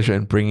great pleasure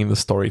in bringing the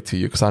story to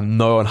you because I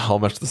know how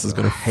much this is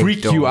going to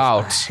freak you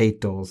out. I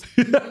hate dolls.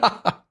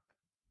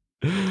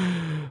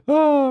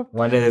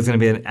 One day there's going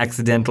to be an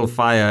accidental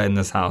fire in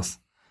this house.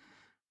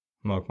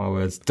 Mark my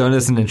words. Don't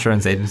listen to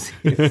insurance agencies.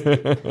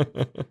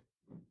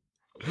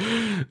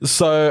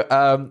 So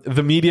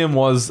the medium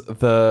was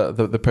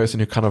the person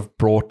who kind of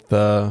brought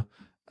the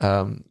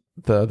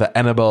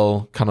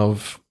Annabelle kind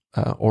of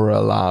aura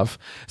alive.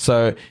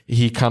 So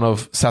he kind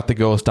of sat the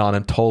girls down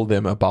and told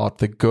them about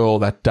the girl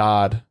that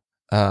died.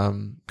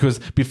 Because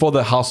before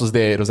the house was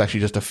there, it was actually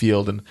just a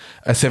field, and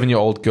a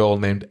 7-year-old girl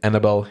named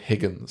Annabelle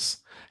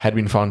Higgins had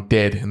been found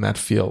dead in that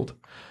field.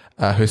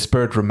 Her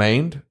spirit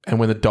remained, and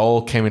when the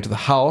doll came into the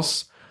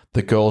house,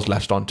 the girls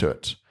latched onto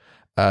it.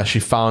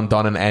 She found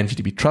Don and Angie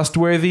to be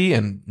trustworthy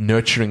and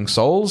nurturing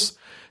souls.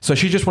 So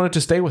she just wanted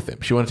to stay with them.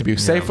 She wanted to be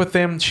safe with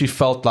them. She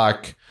felt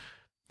like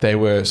they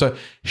were. So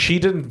she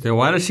didn't. Then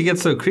why did she get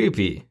so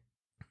creepy?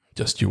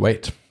 Just you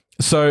wait.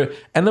 So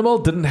Annabelle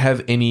didn't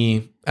have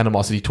any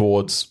animosity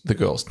towards the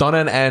girls. Donna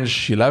and Ange,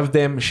 she loved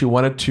them. She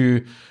wanted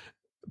to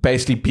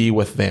basically be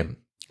with them.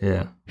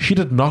 Yeah. She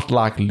did not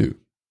like Lou.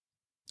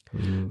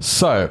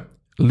 So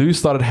Lou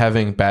started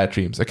having bad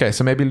dreams. Okay,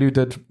 so maybe Lou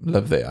did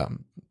live there.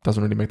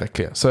 Doesn't really make that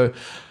clear. So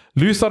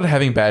Lou started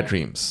having bad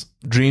dreams.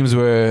 Dreams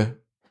where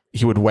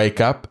he would wake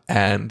up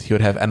and he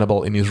would have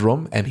Annabelle in his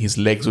room and his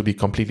legs would be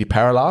completely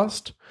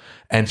paralyzed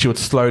and she would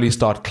slowly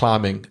start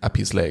climbing up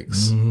his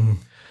legs.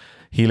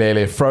 He lay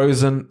there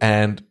frozen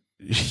and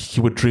he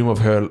would dream of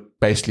her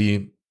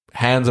basically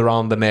hands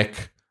around the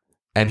neck,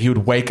 and he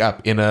would wake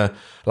up in a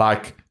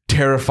like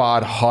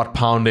terrified, heart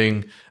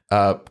pounding,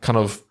 kind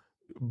of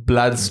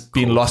blood's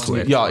been lost.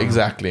 Yeah,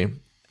 exactly.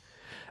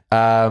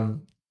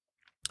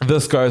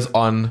 This goes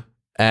on,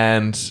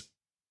 and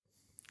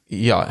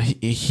yeah,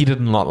 he did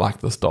not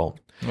like this doll.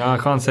 I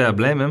can't say I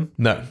blame him.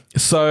 No.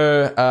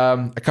 So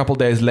a couple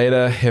days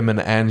later, him and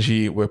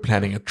Angie were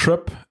planning a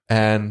trip.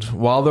 And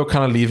while they were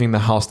kind of leaving the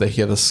house, they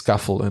hear the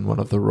scuffle in one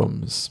of the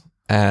rooms.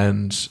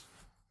 And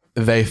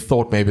they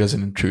thought maybe it was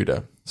an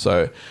intruder.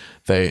 So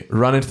they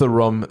run into the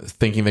room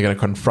thinking they're going to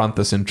confront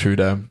this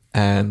intruder.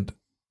 And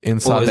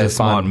inside they find...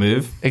 smart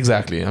move.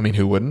 Exactly. I mean,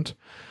 who wouldn't?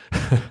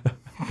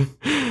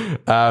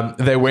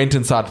 They went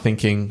inside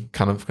thinking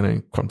kind of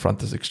going to confront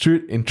this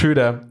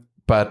intruder.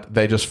 But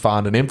they just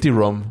found an empty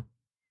room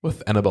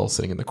with Annabelle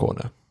sitting in the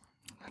corner.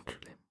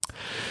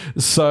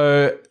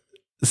 So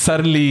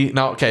suddenly,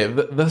 now, okay,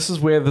 this is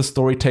where the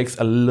story takes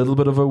a little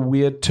bit of a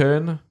weird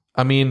turn.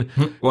 I mean...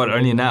 What,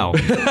 only now?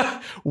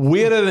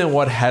 Weirder than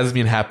what has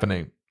been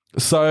happening.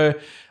 So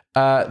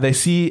they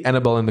see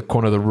Annabelle in the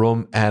corner of the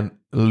room and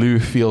Lou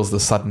feels the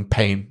sudden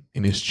pain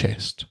in his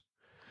chest.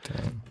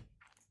 Damn.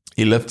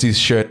 He lifts his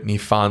shirt and he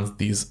finds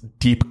these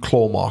deep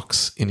claw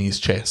marks in his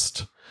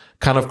chest.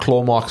 Kind of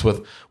claw marks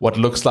with what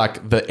looks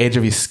like the edge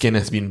of his skin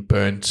has been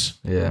burnt,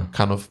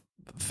 kind of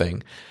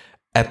thing.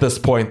 At this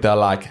point, they're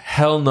like,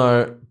 hell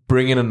no,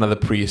 bring in another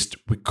priest.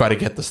 We got to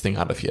get this thing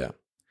out of here.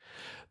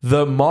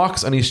 The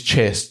marks on his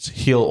chest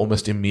heal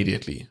almost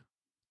immediately.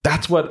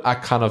 That's what I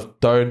kind of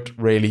don't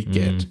really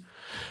get.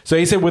 So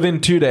he said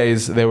within 2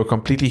 days, they were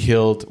completely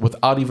healed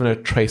without even a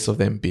trace of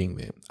them being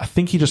there. I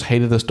think he just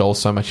hated this doll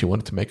so much he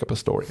wanted to make up a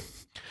story.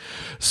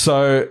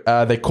 So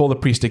they call the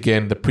priest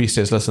again. The priest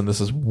says, listen,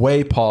 this is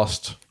way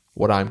past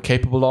what I'm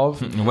capable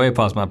of. Way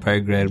past my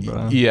pay grade,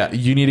 bro. Yeah,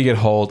 you need to get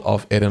hold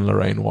of Ed and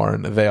Lorraine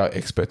Warren. They are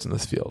experts in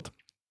this field.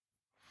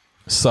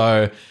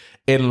 So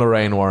Ed and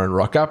Lorraine Warren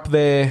rock up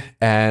there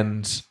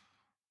and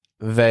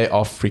they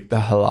are freaked the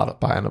hell out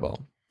by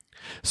Annabelle.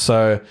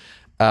 So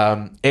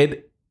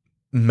Ed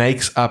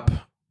makes up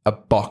a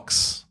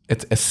box.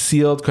 It's a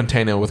sealed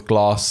container with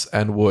glass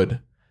and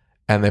wood.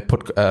 And they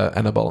put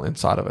Annabelle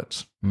inside of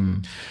it.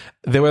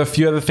 There were a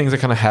few other things that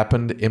kind of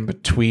happened in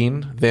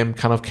between them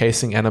kind of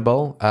casing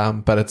Annabelle,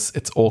 but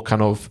it's all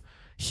kind of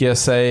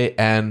hearsay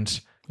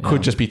and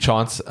could just be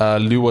chance.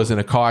 Lou was in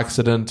a car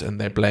accident and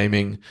they're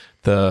blaming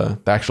the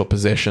actual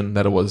possession,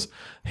 that it was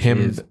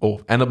him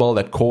or Annabelle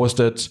that caused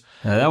it.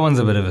 That one's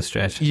a bit of a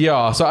stretch.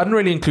 Yeah, so I didn't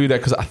really include that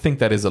because I think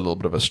that is a little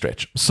bit of a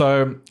stretch.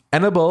 So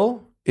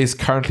Annabelle is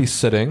currently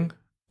sitting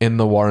in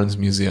the Warrens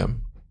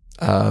Museum.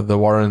 The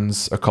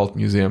Warrens Occult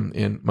Museum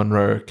in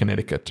Monroe,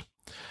 Connecticut,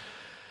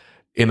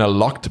 in a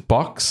locked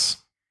box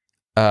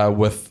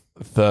with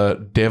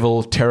the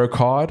Devil Tarot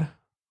card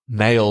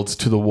nailed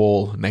to the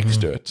wall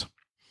next to it.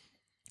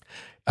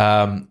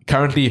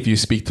 Currently, if you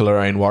speak to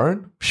Lorraine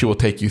Warren, she will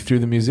take you through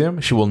the museum.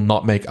 She will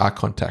not make eye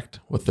contact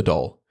with the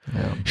doll.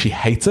 Yeah. She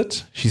hates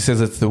it. She says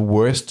it's the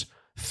worst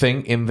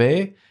thing in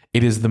there.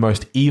 It is the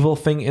most evil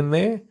thing in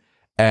there.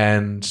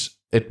 And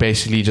it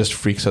basically just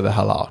freaks her the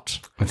hell out.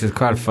 Which is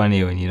quite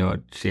funny when you know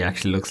what she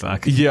actually looks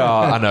like. Yeah,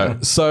 I know.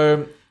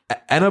 So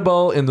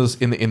Annabelle in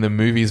the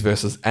movies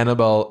versus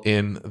Annabelle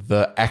in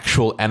the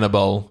actual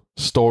Annabelle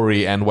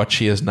story and what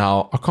she is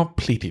now are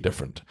completely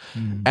different.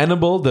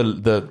 Annabelle,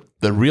 the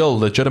real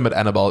legitimate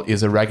Annabelle,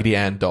 is a Raggedy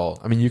Ann doll.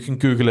 I mean, you can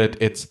Google it.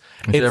 Which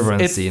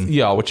everyone's seen.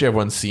 Yeah, which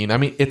everyone's seen. I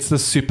mean, it's the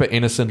super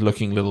innocent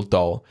looking little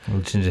doll.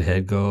 Little ginger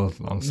head girl,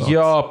 long socks.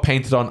 Yeah,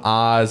 painted on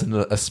eyes and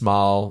a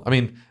smile. I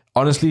mean,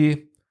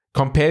 honestly,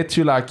 compared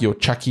to like your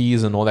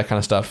Chuckies and all that kind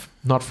of stuff,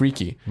 not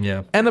freaky.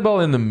 Yeah. Annabelle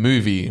in the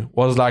movie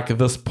was like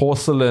this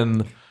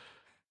porcelain.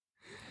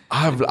 She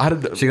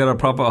got a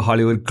proper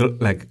Hollywood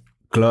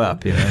glow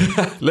up, you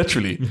know.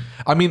 Literally.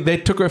 I mean, they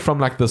took her from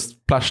like this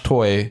plush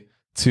toy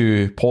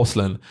to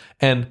porcelain,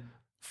 and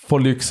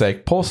for Luke's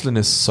sake, porcelain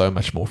is so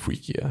much more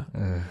freakier.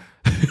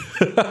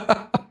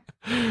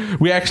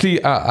 We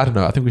actually, I don't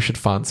know. I think we should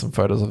find some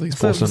photos of these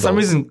porcelain. For some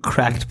reason,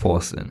 cracked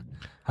porcelain.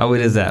 How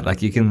weird is that?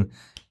 Like you can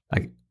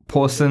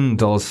porcelain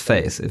doll's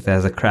face, if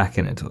there's a crack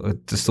in it, or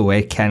just the way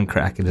it can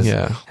crack and just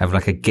have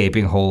like a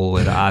gaping hole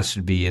where the eyes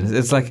should be, and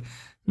it's like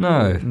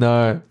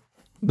no.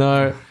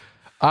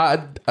 I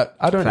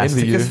don't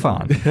envy you.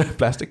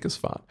 Plastic is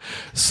fine.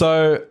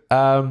 So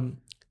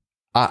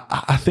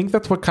I think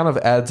that's what kind of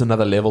adds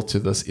another level to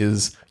this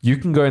is you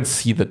can go and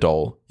see the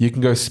doll. You can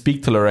go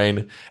speak to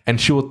Lorraine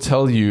and she will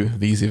tell you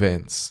these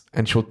events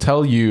and she'll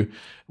tell you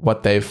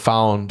what they've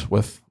found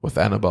with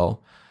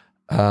Annabelle.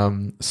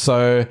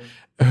 So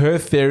her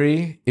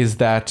theory is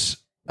that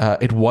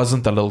it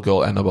wasn't the little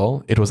girl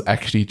Annabelle. It was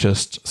actually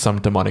just some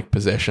demonic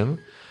possession.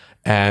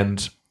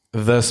 And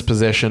this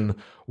possession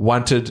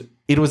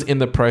it was in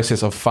the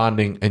process of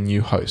finding a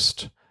new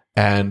host.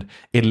 And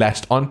it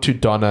latched onto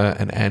Donna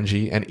and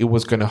Angie, and it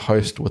was going to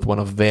host with one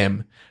of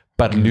them.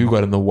 But Lou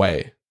got in the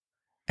way.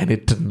 And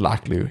it didn't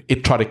like Lou.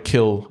 It tried to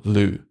kill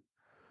Lou.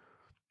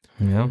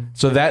 Yeah.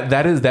 So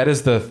that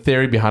is the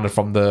theory behind it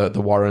from the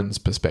Warrens'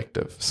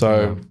 perspective.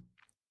 So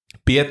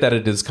be it that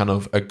it is kind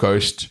of a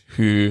ghost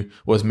who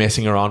was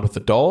messing around with the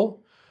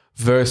doll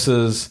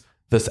versus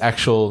this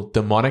actual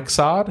demonic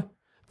side,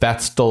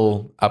 that's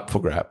still up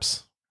for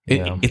grabs.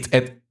 It's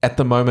at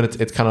the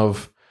moment it's kind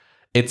of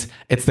it's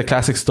the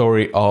classic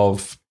story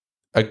of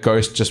a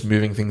ghost just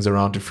moving things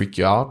around to freak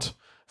you out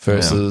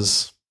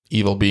versus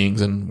evil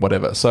beings and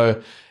whatever.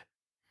 So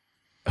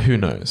who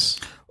knows?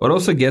 What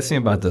also gets me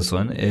about this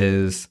one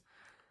is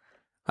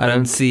I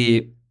don't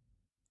see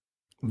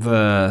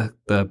the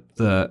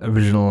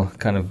original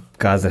kind of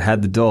guys that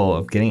had the doll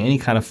of getting any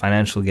kind of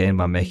financial gain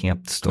by making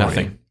up the story.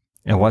 Nothing.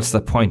 And what's the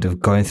point of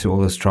going through all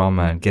this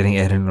drama and getting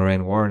Ed and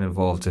Lorraine Warren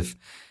involved if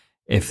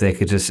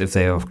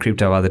they were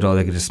creeped out by the doll,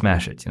 they could just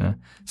smash it, you know?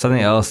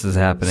 Something else is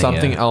happening.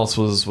 Something else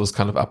was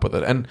kind of up with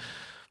it. And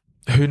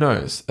who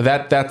knows?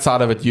 That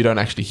side of it you don't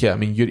actually hear. I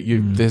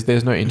mean,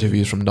 there's no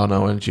interviews from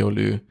Donna and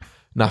Giolu,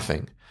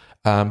 nothing.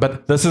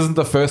 But this isn't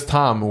the first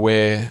time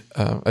where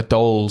a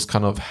doll's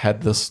kind of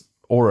had this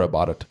aura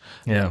about it.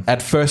 Yeah.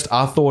 At first,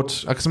 I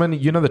thought, because I mean,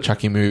 you know the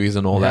Chucky movies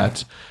and all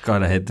that.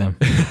 God, I hate them.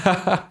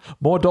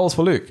 More dolls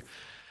for Luke.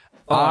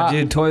 Oh,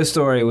 dude, Toy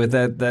Story with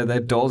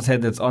that doll's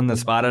head that's on the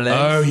spider legs.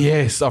 Oh,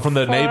 yes. From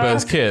the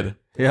neighbor's kid.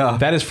 Yeah.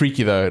 That is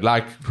freaky, though.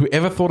 Like,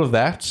 whoever thought of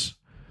that?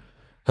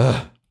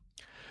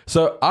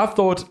 So I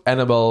thought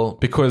Annabelle,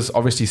 because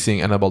obviously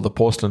seeing Annabelle, the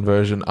porcelain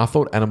version, I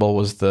thought Annabelle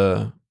was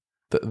the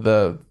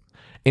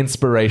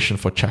inspiration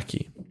for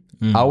Chucky.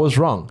 I was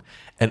wrong.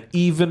 An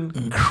even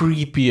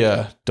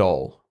creepier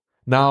doll.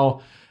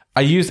 Now,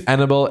 I used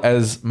Annabelle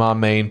as my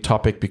main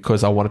topic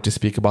because I wanted to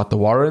speak about the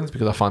Warrens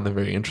because I find them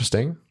very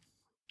interesting.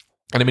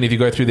 And I mean, if you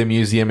go through their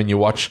museum and you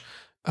watch,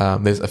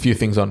 there's a few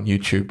things on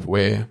YouTube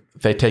where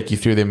they take you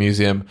through their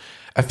museum.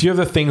 A few of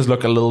the things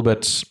look a little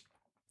bit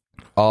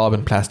odd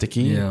and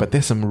plasticky, but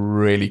there's some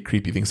really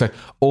creepy things. Like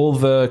all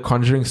the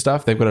Conjuring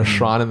stuff, they've got a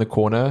shrine in the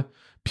corner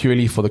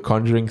purely for the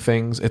Conjuring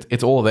things.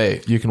 It's all there.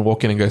 You can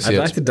walk in and go see it.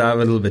 I'd like to dive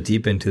a little bit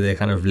deeper into their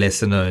kind of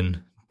lesser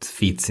known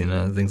feats, you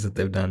know, things that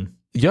they've done.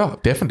 Yeah,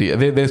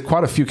 definitely. There's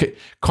quite a few.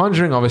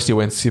 Conjuring obviously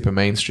went super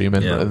mainstream,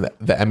 and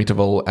the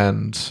Amityville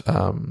and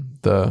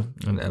the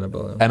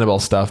Annabelle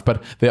stuff.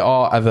 But there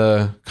are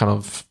other kind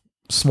of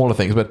smaller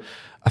things. But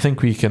I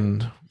think we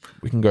can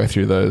go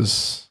through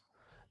those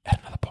at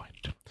another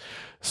point.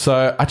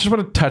 So I just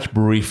want to touch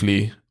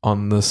briefly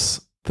on this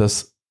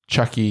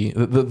Chucky,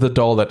 the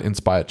doll that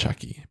inspired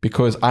Chucky,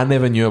 because I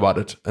never knew about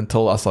it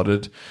until I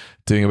started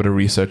doing a bit of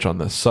research on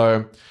this.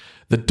 So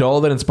the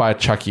doll that inspired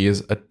Chucky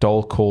is a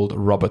doll called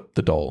Robert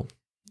the Doll.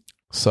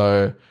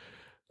 So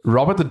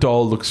Robert the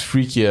Doll looks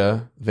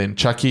freakier than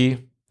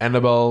Chucky,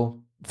 Annabelle,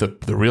 the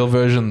real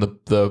version,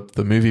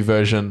 the movie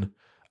version.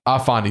 I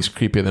find he's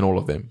creepier than all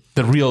of them.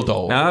 The real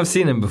doll. Now, I've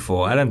seen him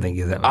before. I don't think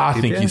he's that much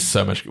creepier. think he's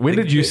so much. When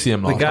did you see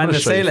him last? The guy in the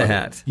sailor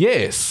hat.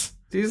 Yes.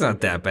 He's not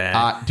that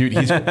bad. Dude,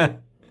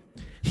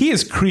 he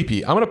is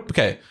creepy. I'll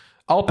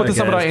put this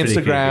up on our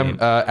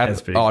Instagram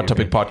at our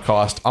Topic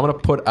Podcast. I'm going to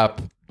put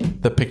up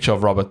the picture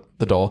of Robert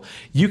the Doll.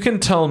 You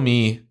can tell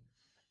me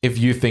if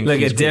you think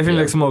it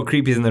definitely looks more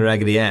creepy than the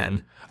Raggedy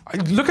Ann.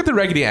 Look at the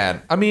Raggedy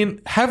Ann. I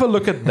mean, have a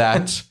look at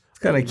that. It's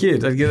kind of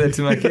cute. I'd give that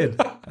to my kid.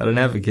 I don't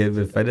have a kid,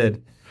 but if I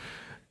did.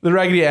 The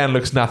Raggedy Ann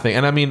looks nothing.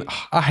 And I mean,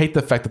 I hate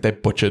the fact that they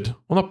butchered.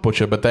 Well, not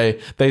butchered, but they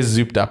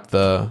zooped up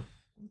the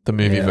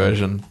movie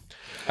version.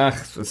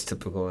 It's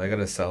typical. They got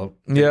to sell.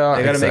 Yeah,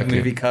 they got to make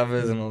movie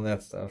covers and all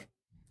that stuff.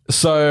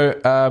 So,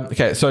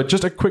 so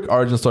just a quick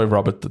origin story of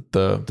Robert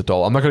the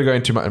Doll. I'm not going to go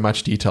into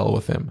much detail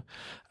with him.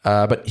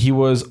 But he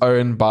was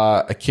owned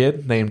by a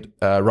kid named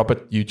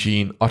Robert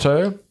Eugene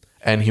Otto,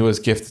 and he was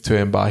gifted to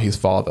him by his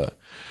father.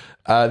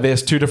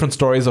 There's two different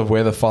stories of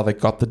where the father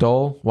got the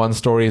doll. One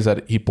story is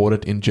that he bought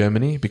it in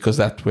Germany because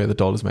that's where the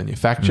doll is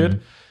manufactured.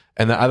 Mm-hmm.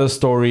 And the other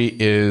story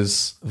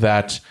is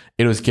that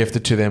it was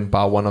gifted to them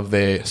by one of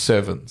their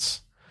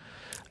servants.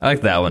 I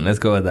like that one. Let's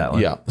go with that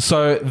one. Yeah.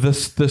 So the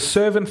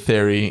servant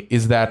theory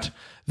is that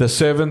the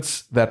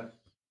servants that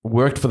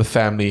worked for the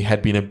family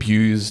had been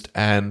abused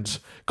and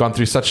gone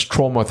through such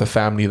trauma with the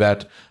family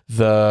that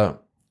the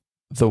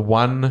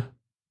one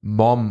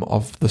mom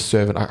of the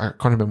servant, I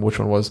can't remember which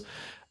one was,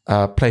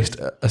 placed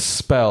a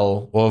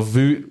spell or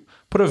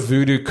put a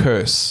voodoo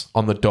curse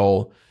on the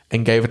doll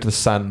and gave it to the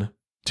son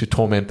to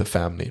torment the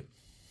family.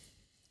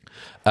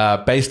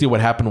 Basically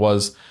what happened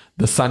was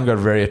the son got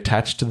very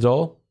attached to the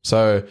doll.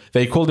 So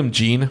they called him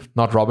Gene,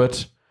 not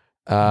Robert.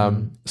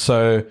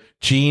 So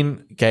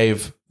Gene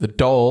gave the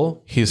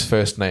doll his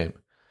first name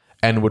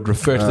and would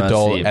refer to the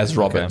doll as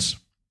Robert. Okay.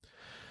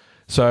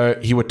 So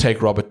he would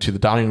take Robert to the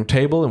dining room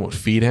table and would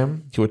feed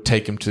him. He would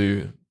take him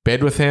to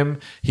bed with him.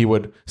 He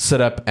would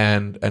sit up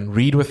and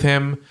read with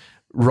him.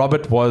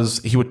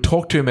 He would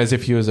talk to him as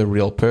if he was a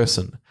real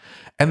person.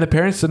 And the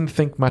parents didn't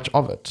think much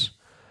of it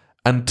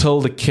until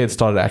the kid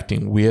started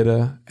acting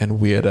weirder and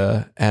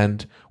weirder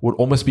and would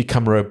almost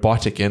become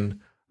robotic. And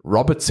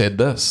Robert said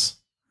this.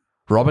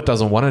 Robert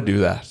doesn't want to do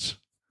that.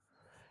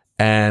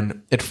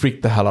 And it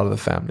freaked the hell out of the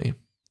family.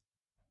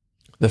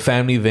 The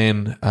family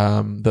then,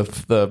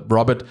 the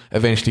Robert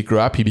eventually grew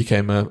up. He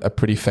became a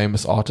pretty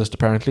famous artist,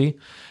 apparently,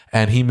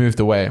 and he moved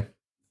away.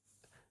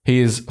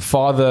 His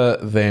father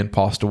then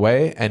passed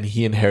away, and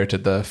he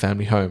inherited the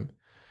family home.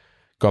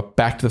 Got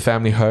back to the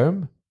family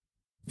home,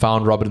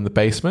 found Robert in the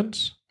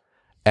basement,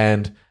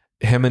 and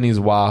him and his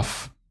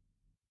wife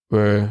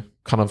were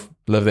kind of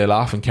live their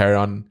life and carry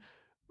on.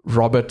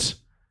 Robert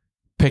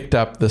picked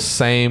up the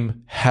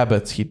same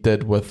habits he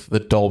did with the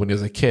doll when he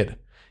was a kid.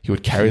 He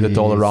would carry the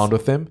doll around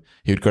with him.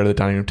 He would go to the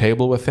dining room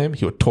table with him.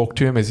 He would talk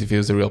to him as if he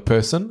was a real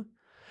person.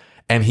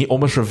 And he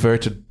almost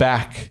reverted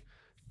back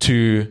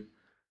to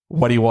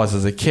what he was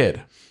as a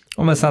kid.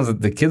 Almost sounds like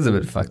the kid's a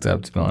bit fucked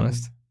up, to be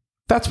honest.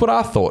 That's what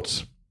I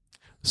thought.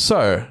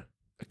 So,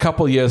 a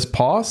couple years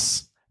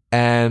pass,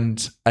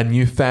 and a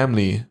new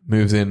family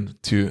moves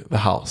into the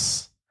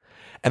house.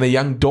 And a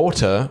young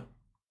daughter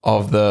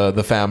of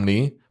the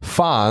family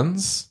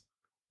finds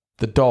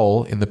the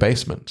doll in the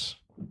basement,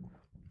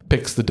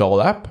 picks the doll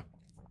up,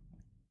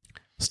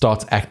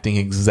 starts acting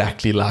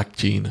exactly like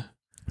Jean.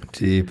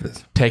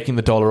 Jeepers. Taking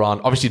the doll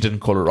around. Obviously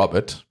didn't call her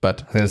Robert,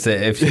 but... I was going to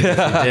say, if she did,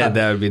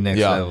 that would be next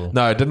level.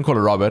 No, I didn't call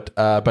her Robert,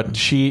 but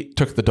she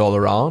took the doll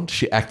around.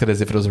 She acted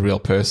as if it was a real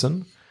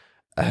person.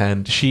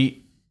 And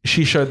she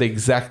showed the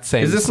exact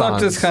same signs. Is this not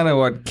just kind of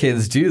what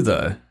kids do,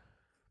 though?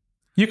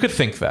 You could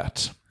think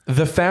that.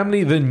 The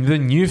family, the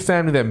new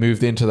family that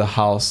moved into the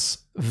house,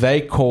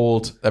 they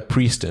called a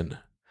priest in.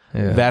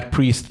 Yeah. That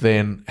priest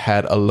then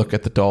had a look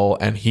at the doll,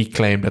 and he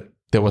claimed that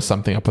there was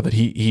something up with it.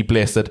 He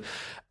blessed it.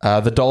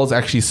 The doll's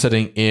actually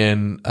sitting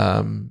in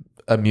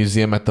a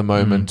museum at the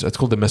moment. It's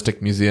called the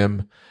Mystic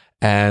Museum.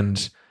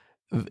 And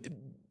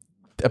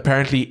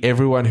apparently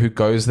everyone who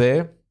goes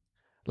there,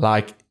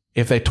 like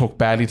if they talk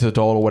badly to the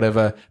doll or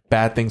whatever,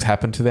 bad things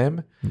happen to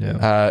them.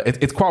 Yeah.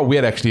 It's quite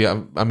weird, actually.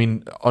 I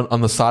mean,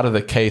 on the side of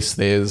the case,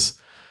 there's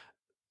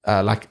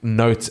like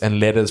notes and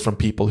letters from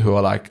people who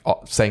are like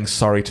saying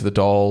sorry to the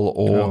doll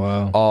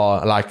or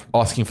are like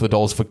asking for the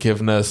doll's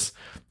forgiveness.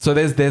 So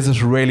there's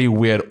this really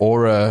weird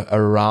aura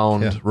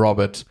around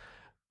Robert.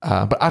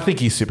 But I think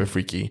he's super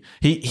freaky.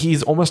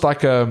 He's almost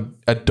like a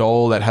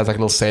doll that has like a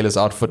little sailor's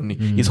outfit, and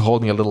he's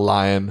holding a little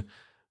lion.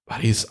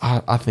 But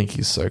I think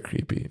he's so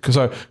creepy.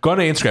 So go on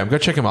to Instagram, go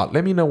check him out.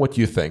 Let me know what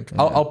you think.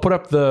 Yeah. I'll put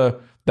up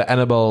the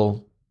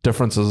Annabelle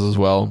differences as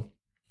well,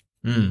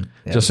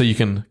 just so you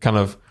can kind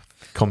of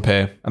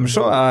compare. I'm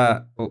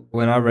sure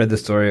when I read the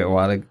story a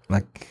while ago,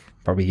 like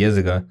probably years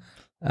ago,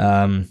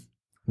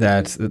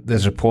 that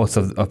there's reports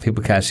of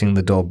people catching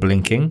the doll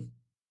blinking.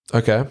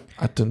 Okay,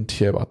 I didn't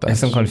hear about that. There's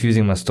some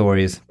confusing my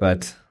stories,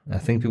 but I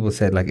think people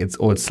said like it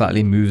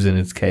slightly moves in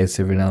its case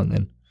every now and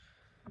then.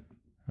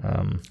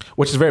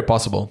 Which is very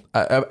possible.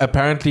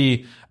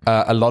 Apparently,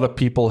 a lot of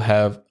people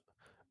have...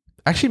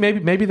 Actually,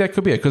 maybe that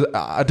could be it. Because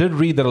I did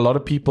read that a lot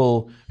of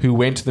people who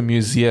went to the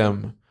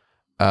museum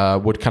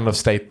would kind of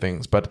state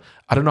things. But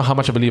I don't know how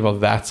much I believe of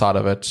that side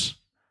of it.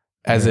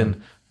 As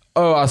in,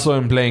 I saw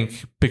him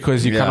blink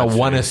because you kind of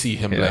want to see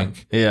him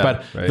blink. Yeah,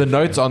 but the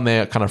notes on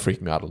there kind of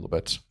freaked me out a little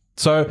bit.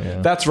 So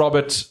that's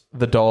Robert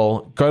the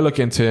doll. Go look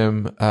into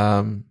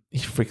him. He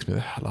freaks me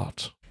the hell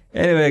out.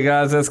 Anyway,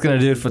 guys, that's going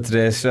to do it for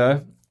today's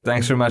show.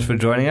 Thanks very much for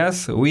joining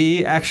us.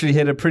 We actually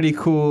hit a pretty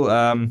cool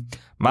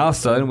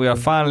milestone. We are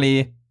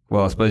finally,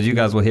 well, I suppose you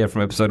guys will hear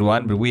from episode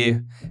 1, but we,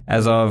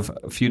 as of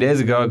a few days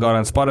ago, got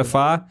on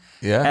Spotify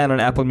and on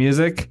Apple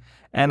Music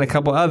and a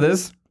couple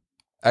others.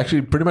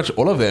 Actually, pretty much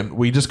all of them.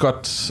 We just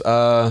got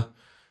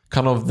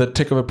kind of the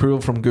tick of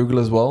approval from Google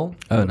as well.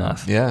 Oh,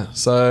 nice. Yeah,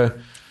 so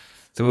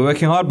we're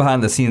working hard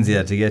behind the scenes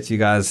here to get you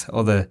guys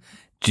all the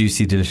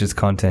juicy, delicious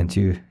content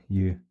you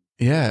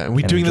Yeah, and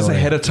we're doing this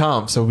ahead of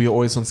time, so we're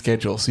always on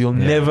schedule. So you'll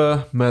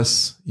never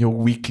miss your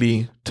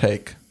weekly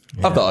take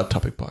of the Odd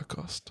Topic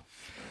Podcast.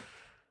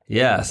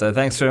 Yeah, so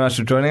thanks very much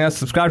for joining us.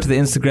 Subscribe to the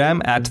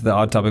Instagram at the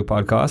Odd Topic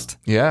Podcast.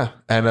 Yeah,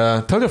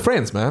 and tell your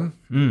friends, man.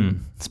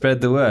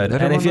 Spread the word.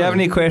 And if you have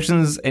any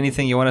questions,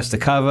 anything you want us to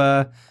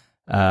cover,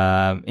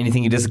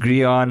 anything you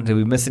disagree on, did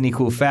we miss any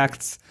cool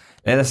facts?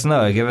 Let us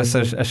know. Give us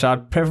a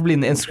shout, preferably in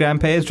the Instagram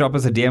page. Drop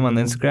us a DM on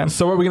the Instagram.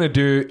 So what we're going to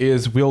do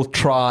is we'll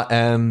try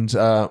and...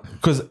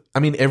 Because,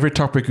 I mean, every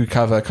topic we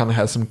cover kind of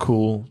has some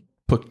cool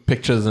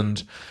pictures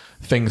and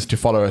things to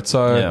follow it.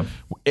 So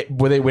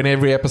when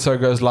every episode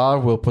goes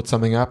live, we'll put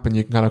something up and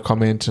you can kind of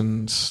comment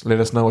and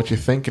let us know what you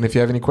think and if you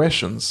have any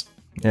questions.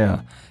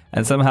 Yeah.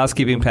 And some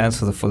housekeeping plans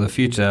for the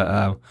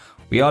future.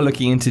 We are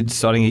looking into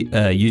starting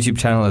a YouTube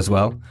channel as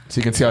well. So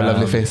you can see our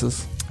lovely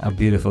faces. Our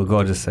beautiful,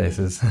 gorgeous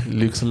faces.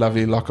 Luke's a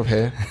lovely lock of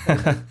hair.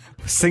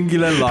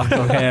 Singular lock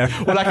of hair.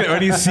 Well, I can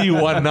only see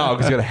one now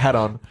because he's got a hat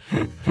on.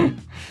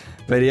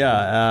 But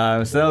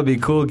yeah, so that'll be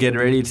cool. Get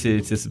ready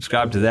to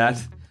subscribe to that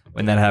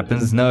when that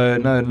happens.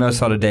 No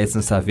solid dates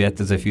and stuff yet.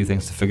 There's a few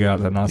things to figure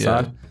out on our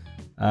side.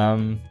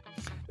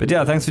 But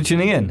yeah, thanks for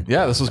tuning in.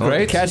 Yeah, this was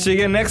great. Catch you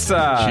again next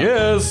time.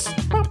 Cheers.